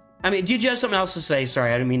 I mean, did you have something else to say?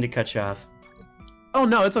 Sorry, I didn't mean to cut you off. Oh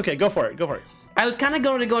no, it's okay. Go for it. I was kind of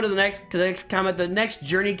going to go to the next comment, the next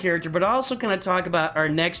journey character, but also kind of talk about our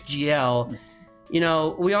next GL.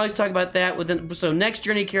 We always talk about that so next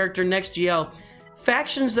journey character, next GL.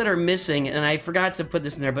 factions that are missing, and I forgot to put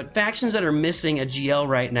this in there, but factions that are missing a GL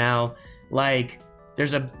right now, like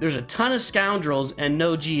there's a ton of scoundrels and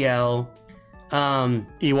no GL.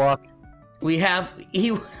 Ewok. We have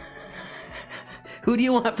who do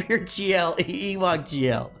you want for your GL? Ewok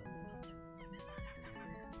GL.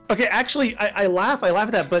 Okay, actually, I laugh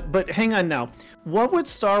at that, but hang on now. What would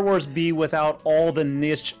Star Wars be without all the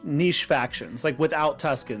niche factions? Like without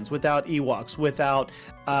Tuskens, without Ewoks, without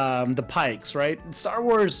the Pikes, right? Star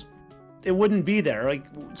Wars, it wouldn't be there. Like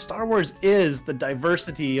Star Wars is the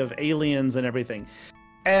diversity of aliens and everything.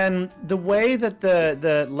 And the way that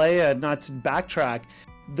the Leia, not to backtrack,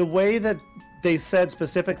 the way that they said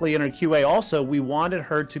specifically in her QA also, we wanted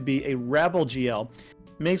her to be a rebel GL,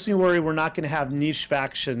 makes me worry we're not going to have niche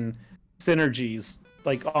faction synergies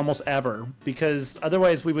like almost ever, because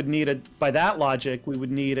otherwise we would need by that logic, we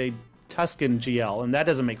would need a Tusken GL, and that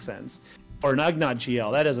doesn't make sense. Or an Ugnaught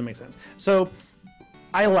GL, that doesn't make sense. So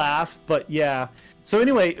I laugh, but yeah. So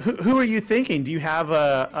anyway, who are you thinking? Do you have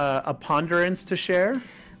a ponderance to share?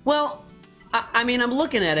 Well, I mean, I'm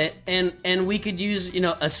looking at it, and we could use, you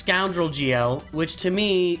know, a scoundrel GL, which to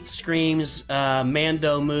me screams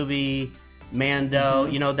Mando movie, Mando,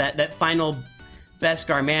 you know, that final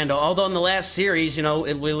Beskar Mando. Although in the last series, you know,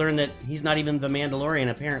 we learned that he's not even the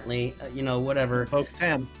Mandalorian, apparently, you know, whatever.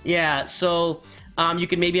 Bo-Katan. Yeah, so you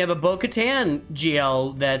could maybe have a Bo-Katan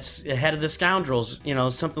GL that's ahead of the scoundrels, you know,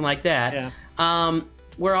 something like that. Yeah.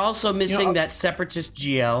 We're also missing that Separatist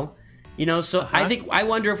GL. You know, so I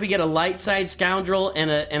wonder if we get a light side scoundrel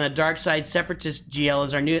and a dark side separatist GL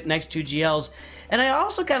as our next two GLs. And I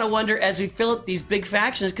also kind of wonder as we fill up these big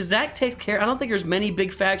factions, because that takes care. I don't think there's many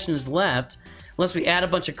big factions left, unless we add a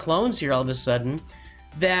bunch of clones here all of a sudden.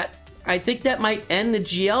 That I think that might end the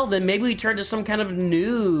GL. Then maybe we turn to some kind of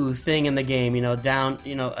new thing in the game. You know, down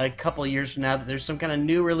a couple of years from now, that there's some kind of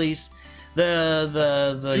new release.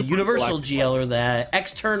 The universal GL or the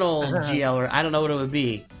external GL, or I don't know what it would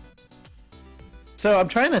be. So I'm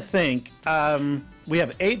trying to think. We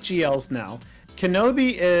have 8 GLs now.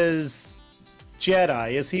 Kenobi is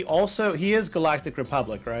Jedi. Is he also? He is Galactic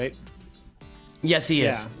Republic, right? Yes, he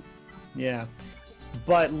is. Yeah.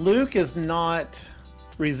 But Luke is not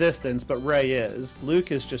Resistance, but Rey is.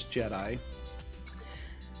 Luke is just Jedi.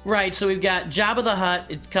 Right. So we've got Jabba the Hutt.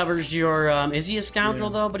 It covers your. Is he a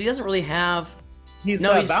scoundrel though? But he doesn't really have. He's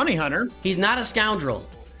a bounty hunter. He's not a scoundrel.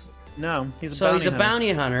 No, he's a so he's a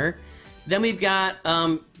bounty hunter. Then we've got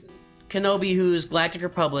Kenobi, who's Galactic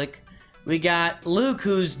Republic. We got Luke,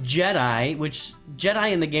 who's Jedi, which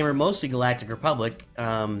Jedi in the game are mostly Galactic Republic.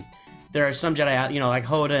 There are some Jedi out, you know, like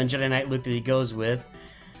Hoda and Jedi Knight Luke that he goes with.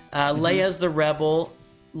 Leia's the Rebel.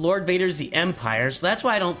 Lord Vader's the Empire. So that's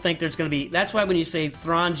why I don't think there's going to be... That's why when you say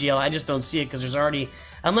Thrawn GL, I just don't see it, because there's already...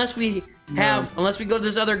 Unless we go to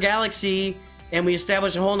this other galaxy and we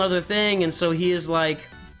establish a whole other thing, and so he is like...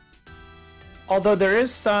 Although there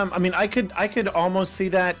is some, I mean, I could almost see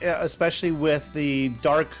that, especially with the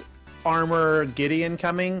dark armor Gideon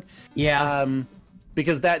coming. Yeah.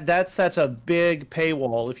 Because that sets a big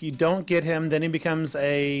paywall. If you don't get him, then he becomes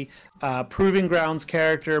a proving grounds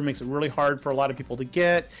character, makes it really hard for a lot of people to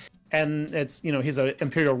get. And it's, you know, he's an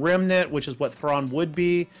Imperial Remnant, which is what Thrawn would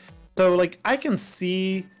be. So, like, I can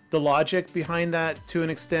see the logic behind that to an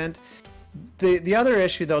extent. The other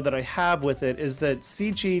issue, though, that I have with it is that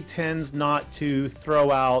CG tends not to throw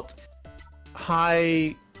out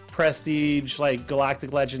high prestige, like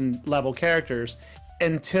Galactic Legend level characters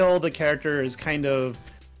until the character is kind of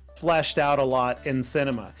fleshed out a lot in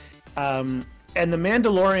cinema. And The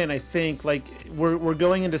Mandalorian, I think, like, we're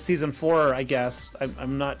going into season 4, I guess.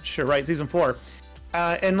 I'm not sure, right? Season 4.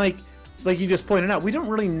 And like you just pointed out, we don't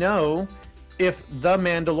really know if The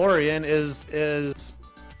Mandalorian is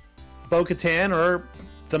Bo-Katan or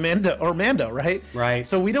Mando, right? Right.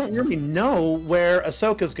 So we don't really know where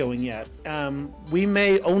Ahsoka's going yet. We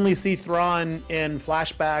may only see Thrawn in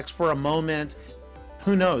flashbacks for a moment.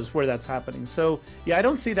 Who knows where that's happening? So yeah, I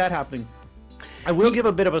don't see that happening. I will give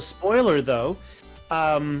a bit of a spoiler though,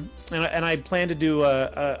 and I plan to do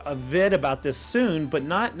a vid about this soon, but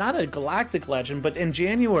not a Galactic Legend. But in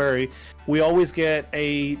January, we always get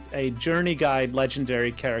a Journey Guide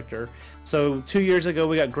legendary character. So 2 years ago,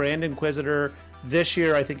 we got Grand Inquisitor. This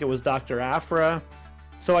year, I think it was Dr. Aphra.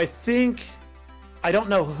 So I think, I don't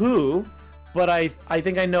know who, but I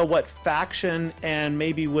think I know what faction and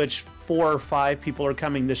maybe which 4 or 5 people are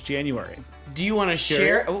coming this January. Do you want to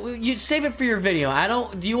share? You save it for your video.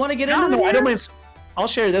 Do you want to get into it? No, I don't mind. I'll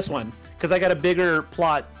share this one because I got a bigger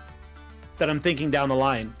plot that I'm thinking down the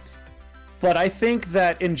line. But I think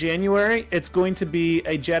that in January, it's going to be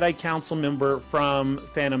a Jedi Council member from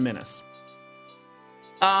Phantom Menace.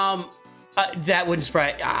 That wouldn't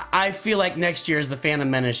surprise. I feel like next year is the Phantom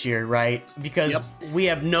Menace year, right? Because we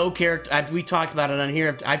have no character. We talked about it on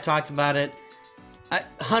here. I've talked about it.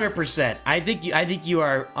 100%. I think you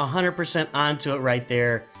are 100% onto it right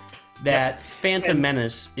there. That Phantom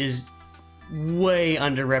Menace is way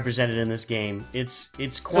underrepresented in this game.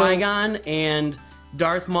 It's Qui-Gon and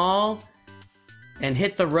Darth Maul and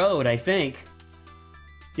Hit the Road, I think.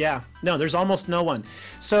 Yeah. No, there's almost no one.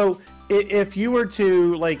 So if you were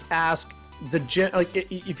to like ask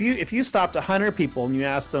if you stopped 100 people and you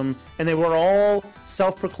asked them, and they were all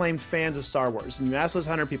self-proclaimed fans of Star Wars, and you asked those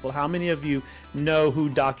 100 people, how many of you know who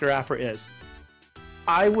Dr. Aphra is?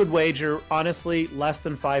 I would wager, honestly, less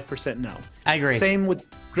than 5% no. I agree. Same with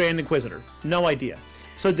Grand Inquisitor. No idea.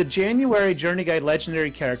 So the January Journey Guide Legendary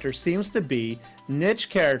character seems to be niche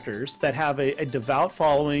characters that have a devout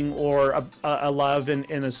following or a love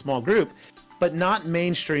in a small group, but not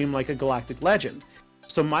mainstream like a Galactic Legend.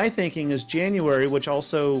 So my thinking is January, which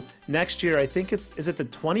also next year, I think is it the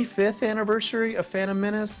 25th anniversary of Phantom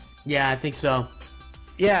Menace? Yeah, I think so.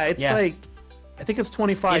 Yeah, it's like, I think it's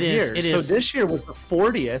 25 years. It is. So this year was the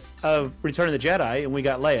 40th of Return of the Jedi, and we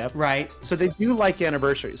got Leia. Right. So they do like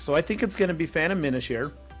anniversaries. So I think it's going to be Phantom Menace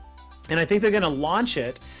year. And I think they're going to launch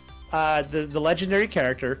it, the legendary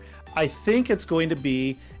character. I think it's going to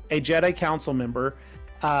be a Jedi Council member,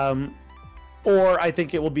 or I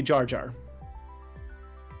think it will be JarJar.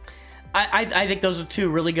 I think those are two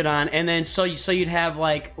really good on, and then so you'd have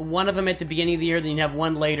like one of them at the beginning of the year, then you'd have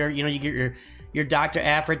one later. You know, you get your Dr.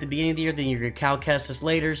 Aphra at the beginning of the year, then your Cal Kestis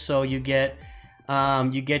later. So you get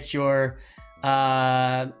your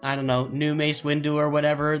I don't know, new Mace Windu or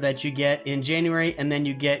whatever that you get in January, and then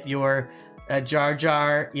you get your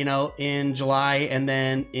JarJar, you know, in July, and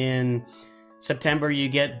then in September you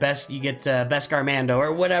get Beskar Mando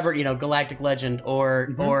or whatever, you know, Galactic Legend,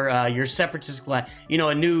 or your Separatist a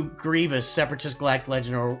new Grievous Separatist Galactic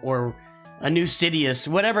Legend, or a new Sidious,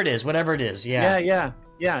 whatever it is.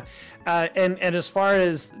 Yeah. And as far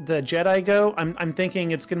as the Jedi go, I'm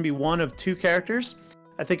thinking it's going to be one of two characters.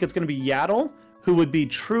 I think it's going to be Yaddle, who would be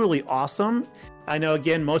truly awesome. I know,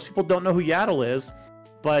 again, most people don't know who Yaddle is,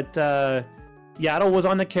 but Yaddle was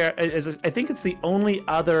on the I think it's the only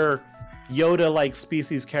other Yoda-like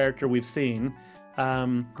species character we've seen.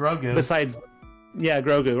 Grogu. Besides,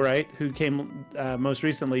 Grogu, right? Who came most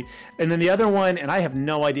recently. And then the other one, and I have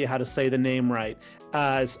no idea how to say the name right,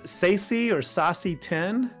 Saesse or Saesse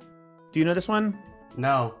Tiin. Do you know this one?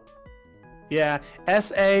 No. Yeah,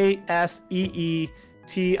 SaesseeTiin.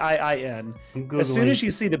 As soon as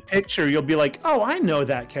you see the picture, you'll be like, oh, I know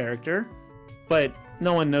that character. But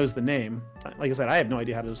no one knows the name. Like I said, I have no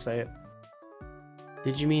idea how to say it.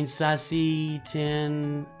 Did you mean Saesse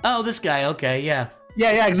Tiin? Oh, this guy. Okay, yeah.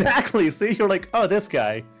 Yeah, exactly. See, you're like, oh, this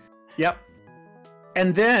guy. Yep.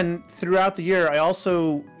 And then throughout the year, I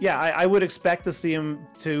also, I would expect to see him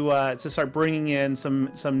to start bringing in some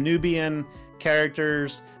Nubian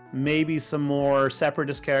characters, maybe some more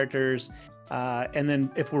Separatist characters, and then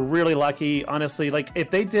if we're really lucky, honestly, like if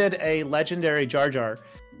they did a legendary JarJar,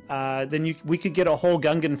 then we could get a whole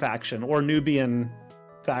Gungan faction or Nubian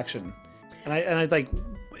faction. And I like,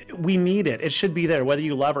 we need it. It should be there. Whether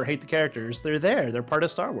you love or hate the characters, they're there. They're part of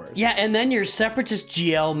Star Wars. Yeah, and then your Separatist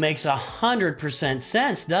GL makes 100%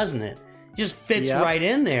 sense, doesn't it? Just fits right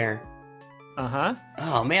in there. Uh-huh.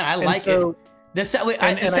 Oh, man, I like it. The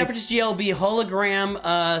Separatist GL would be hologram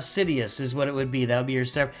Sidious is what it would be. That would be your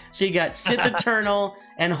Separatist. So you got Sith Eternal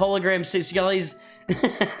and hologram Sidious. You got all these...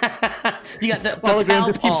 you got the hologram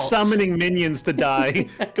just keeps summoning minions to die.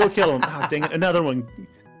 Go kill them. Oh, dang it. Another one.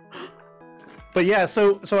 But yeah,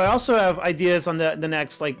 so I also have ideas on the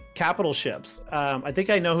next like capital ships. I think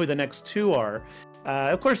I know who the next two are.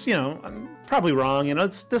 Of course, you know, I'm probably wrong. You know,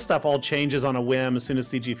 this stuff all changes on a whim as soon as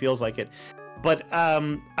CG feels like it. But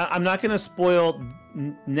I'm not going to spoil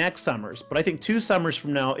next summer's. But I think 2 summers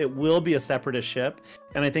from now, it will be a Separatist ship,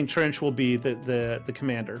 and I think Trench will be the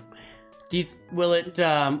commander. Will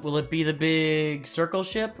it be the big circle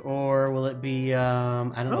ship, or will it be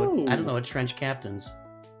I don't know what Trench captains.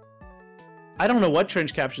 I don't know what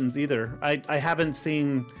Trench captions either. I haven't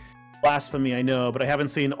seen Blasphemy, I know, but I haven't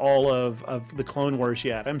seen all of the Clone Wars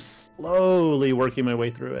yet. I'm slowly working my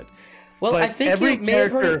way through it. Well, but I think you may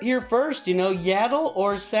have heard it here first. You know, Yaddle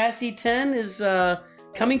or Saesse Tiin is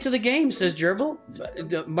coming to the game, says Gerbil.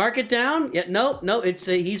 Mark it down. Yeah, no, it's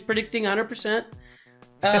he's predicting 100%.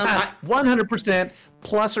 100%.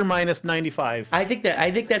 Plus or minus 95. I think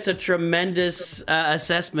that's a tremendous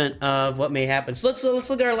assessment of what may happen. So let's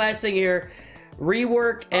look at our last thing here.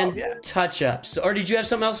 rework and touch-ups. Or did you have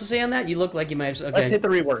something else to say on that? You look like you might have. Okay. Let's hit the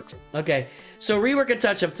reworks. Okay, so rework and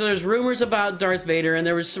touch-up. So there's rumors about Darth Vader, and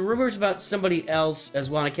there was some rumors about somebody else as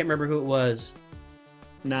well. I can't remember who it was.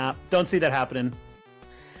 Nah, don't see that happening.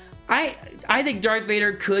 I think Darth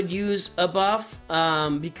Vader could use a buff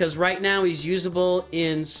because right now he's usable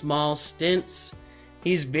in small stints.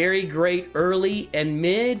 He's very great early and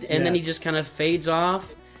mid, and then he just kind of fades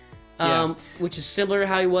off, which is similar to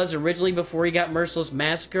how he was originally before he got Merciless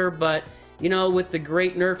Massacre. But, you know, with the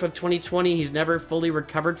great nerf of 2020, he's never fully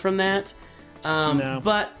recovered from that.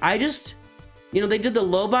 But I just, you know, they did the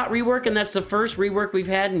Lobot rework, and that's the first rework we've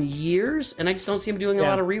had in years, and I just don't see him doing a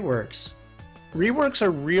lot of reworks. Reworks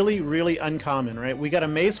are really, really uncommon, right? We got a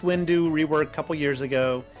Mace Windu rework a couple years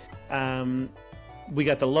ago. We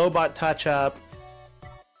got the Lobot touch-up.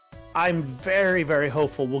 I'm very, very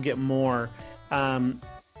hopeful we'll get more. And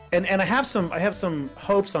I have some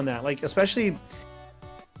hopes on that, like especially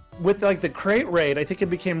with like the crate raid. I think it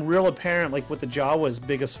became real apparent like what the Jawa's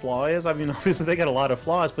biggest flaw is. I mean, obviously they got a lot of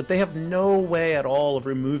flaws, but they have no way at all of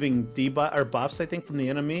removing debuff or buffs, I think, from the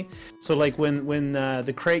enemy. So like when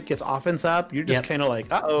the crate gets offense up, you're just kind of like,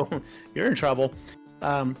 uh-oh, you're in trouble.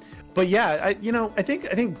 But yeah, I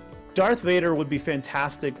think Darth Vader would be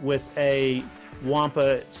fantastic with a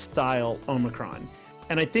Wampa style Omicron,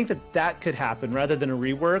 and I think that could happen rather than a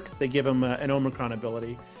rework. They give him an Omicron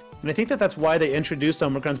ability. And I think that's why they introduced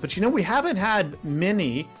Omicrons. But, you know, we haven't had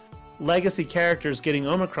many legacy characters getting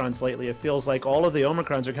Omicrons lately. It feels like all of the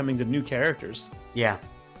Omicrons are coming to new characters. Yeah.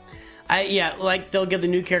 Like they'll give the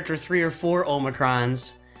new character 3 or 4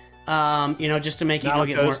 Omicrons, you know, just to make you go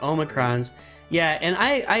get more Omicrons. Yeah, and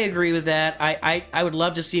I agree with that. I would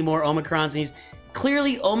love to see more Omicrons. And these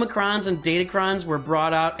clearly, Omicrons and Datacrons were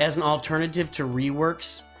brought out as an alternative to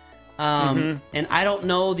reworks. And I don't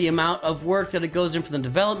know the amount of work that it goes in for the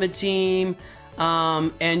development team.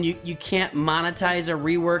 And you can't monetize a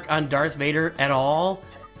rework on Darth Vader at all.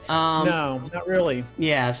 No, not really.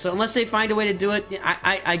 Yeah, so unless they find a way to do it,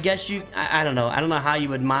 I guess I don't know. I don't know how you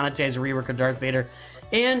would monetize a rework of Darth Vader.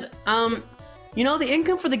 And, you know, the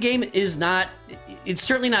income for the game is it's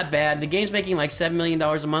certainly not bad. The game's making like $7 million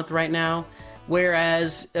a month right now.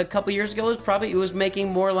 Whereas a couple years ago, it was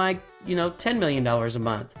making more like, you know, $10 million a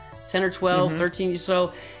month. 10 or 12, 13.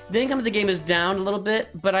 So the income of the game is down a little bit,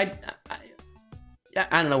 but I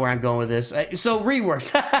don't know where I'm going with this. So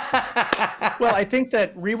reworks. Well, I think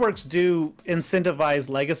that reworks do incentivize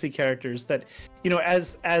legacy characters that, you know,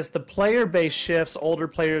 as the player base shifts, older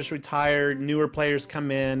players retire, newer players come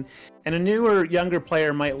in, and a newer, younger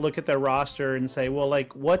player might look at their roster and say, well,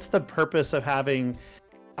 like, what's the purpose of having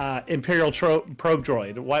Imperial Probe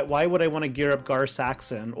Droid? Why would I want to gear up Gar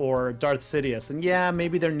Saxon or Darth Sidious? And yeah,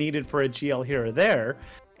 maybe they're needed for a GL here or there,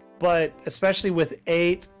 but especially with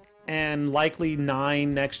 8 and likely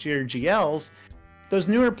 9 next year GLs, those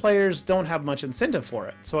newer players don't have much incentive for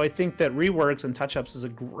it. So I think that reworks and touch-ups is a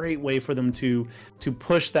great way for them to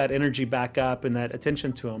push that energy back up and that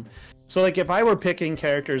attention to them. So like if I were picking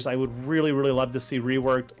characters, I would really, really love to see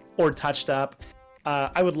reworked or touched up.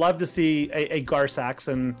 I would love to see a Gar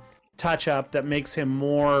Saxon touch-up that makes him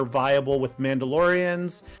more viable with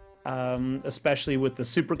Mandalorians, especially with the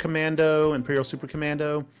Super Commando, Imperial Super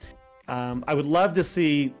Commando. I would love to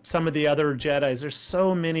see some of the other Jedis. There's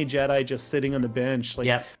so many Jedi just sitting on the bench,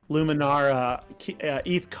 like Luminara,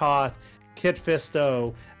 Eth Koth, Kit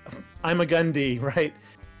Fisto, Imagundi, right?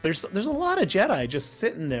 There's a lot of Jedi just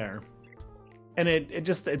sitting there. And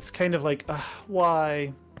it's kind of like,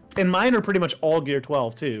 why? And mine are pretty much all Gear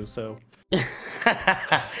 12 too, so.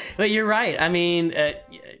 But you're right. I mean,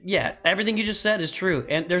 yeah, everything you just said is true.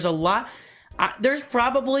 And there's a lot. There's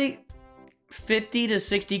probably 50 to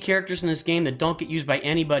 60 characters in this game that don't get used by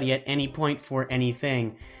anybody at any point for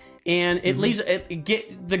anything. And it leaves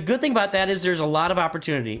the good thing about that is there's a lot of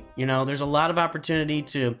opportunity. You know, there's a lot of opportunity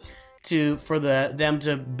for them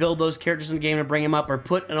to build those characters in the game and bring them up or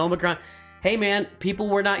put an Omicron. Hey man, people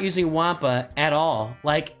were not using Wampa at all,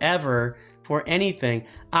 like ever, for anything.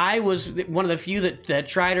 I was one of the few that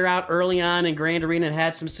tried her out early on in Grand Arena and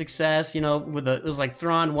had some success, you know, with it was like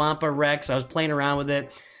Thrawn, Wampa, Rex. I was playing around with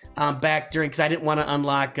it back during, because I didn't want to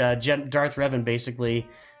unlock Darth Revan, basically.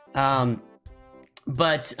 You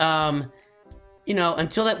know,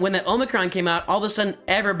 until when that Omicron came out, all of a sudden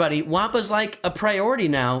everybody, Wampa's like a priority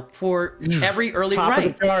now for every early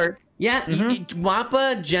right. Yeah,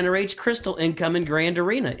 Wampa generates crystal income in Grand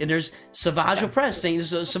Arena. And there's Savage Press saying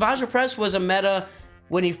Savage Press was a meta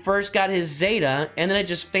when he first got his Zeta, and then it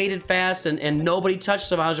just faded fast, and nobody touched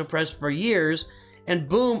Savage Press for years. And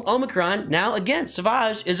boom, Omicron. Now again,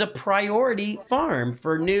 Savage is a priority farm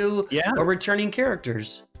for new or returning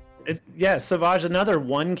characters. Yeah, Savage, another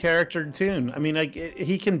one-character toon. I mean, like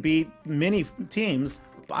he can beat many teams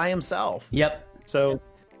by himself. Yep. So,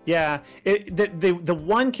 yeah, the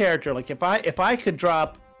one character, like if I could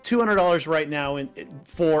drop $200 right now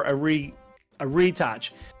for a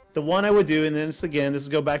retouch, the one I would do, and then this is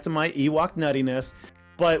go back to my Ewok nuttiness,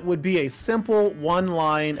 but would be a simple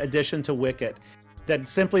one-line addition to Wicket that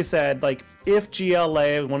simply said, like, if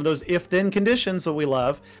GLA, one of those if-then conditions that we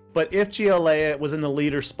love, but if GLA was in the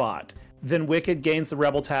leader spot, then Wicket gains the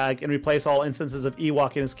Rebel tag and replace all instances of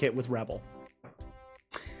Ewok in his kit with Rebel.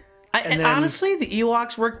 And honestly, the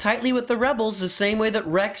Ewoks work tightly with the Rebels the same way that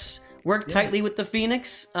Rex worked tightly with the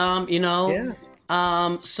Phoenix. You know.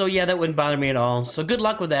 Yeah. So yeah, that wouldn't bother me at all. So good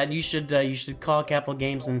luck with that. You should call Capital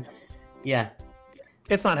Games and yeah.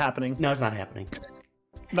 It's not happening. No, it's not happening.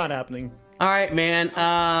 Not happening. All right, man.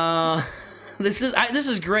 This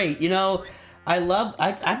is great. You know, I'm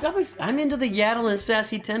into the Yaddle and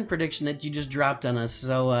Saesse 10 prediction that you just dropped on us.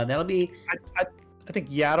 So that'll be. I think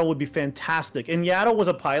Yaddle would be fantastic. And Yaddle was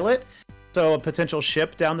a pilot, so a potential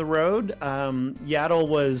ship down the road. Yaddle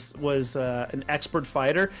was an expert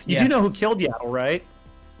fighter. You do know who killed Yaddle, right?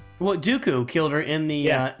 Well, Dooku killed her in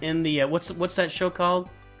the what's that show called?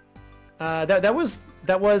 That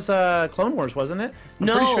was Clone Wars, wasn't it?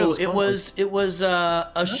 No, it was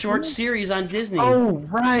a short series on Disney. Oh,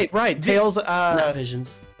 right. Tales, not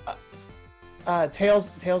Visions. Tales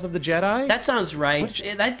of the Jedi. That sounds right.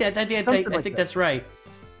 I think that's right.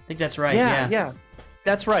 I think that's right. Yeah.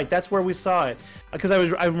 That's right. That's where we saw it. Because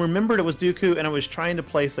I remembered it was Dooku, and I was trying to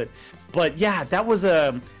place it. But yeah, that was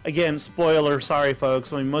again, spoiler. Sorry,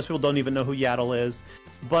 folks. I mean, most people don't even know who Yaddle is,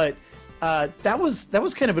 but. That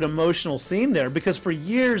was kind of an emotional scene there, because for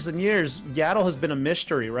years and years Yaddle has been a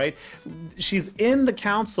mystery, right? She's in the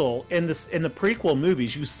council in the prequel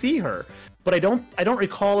movies. You see her, but I don't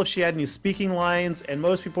recall if she had any speaking lines, and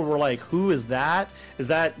most people were like, who is that? Is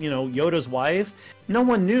that, you know, Yoda's wife? No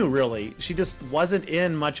one knew really. She just wasn't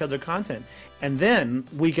in much other content. And then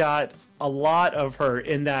we got a lot of her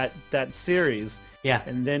in that series. Yeah.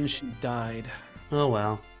 And then she died. Oh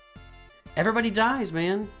well. Everybody dies,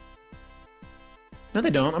 man. No, they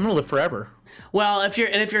don't. I'm gonna live forever. Well, if you're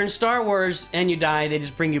in Star Wars and you die, they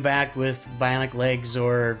just bring you back with bionic legs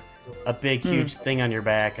or a big, huge thing on your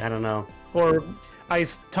back. I don't know. Or I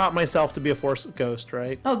taught myself to be a Force ghost,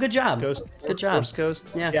 right? Oh, good job. Good job. Force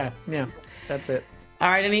ghost. Yeah. That's it. All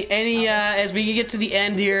right. Any as we get to the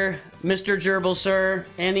end here, Mr. Gerbil, sir,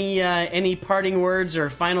 any parting words or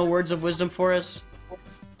final words of wisdom for us?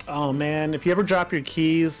 Oh man, if you ever drop your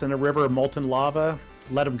keys in a river of molten lava,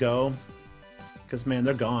 let them go. Because, man,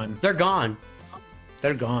 they're gone. They're gone.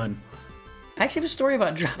 They're gone. I actually have a story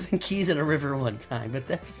about dropping keys in a river one time, but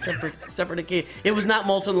that's a separate key. It was not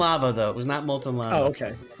molten lava, though. It was not molten lava. Oh,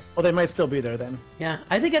 okay. Well, they might still be there then. Yeah,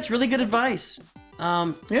 I think that's really good advice.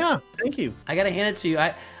 Yeah, thank you. I gotta hand it to you.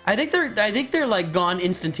 I think they're like gone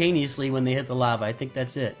instantaneously when they hit the lava. I think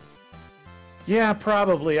that's it. Yeah,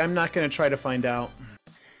 probably. I'm not gonna try to find out.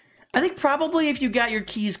 I think probably if you got your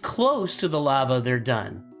keys close to the lava, they're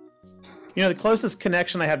done. You know, the closest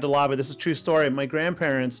connection I have to lava, this is a true story. My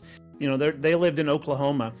grandparents, you know, they lived in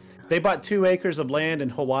Oklahoma. They bought 2 acres of land in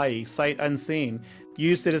Hawaii, sight unseen.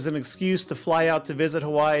 Used it as an excuse to fly out to visit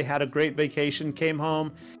Hawaii, had a great vacation, came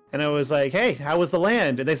home, and I was like, hey, how was the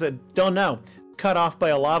land? And they said, don't know. Cut off by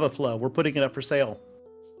a lava flow. We're putting it up for sale.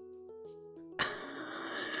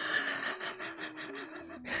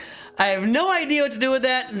 I have no idea what to do with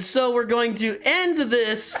that, and so we're going to end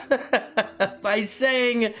this by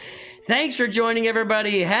saying... Thanks for joining,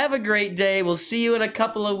 everybody. Have a great day. We'll see you in a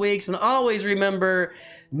couple of weeks. And always remember,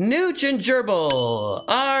 NOOCH and Gerbil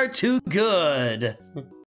are too good.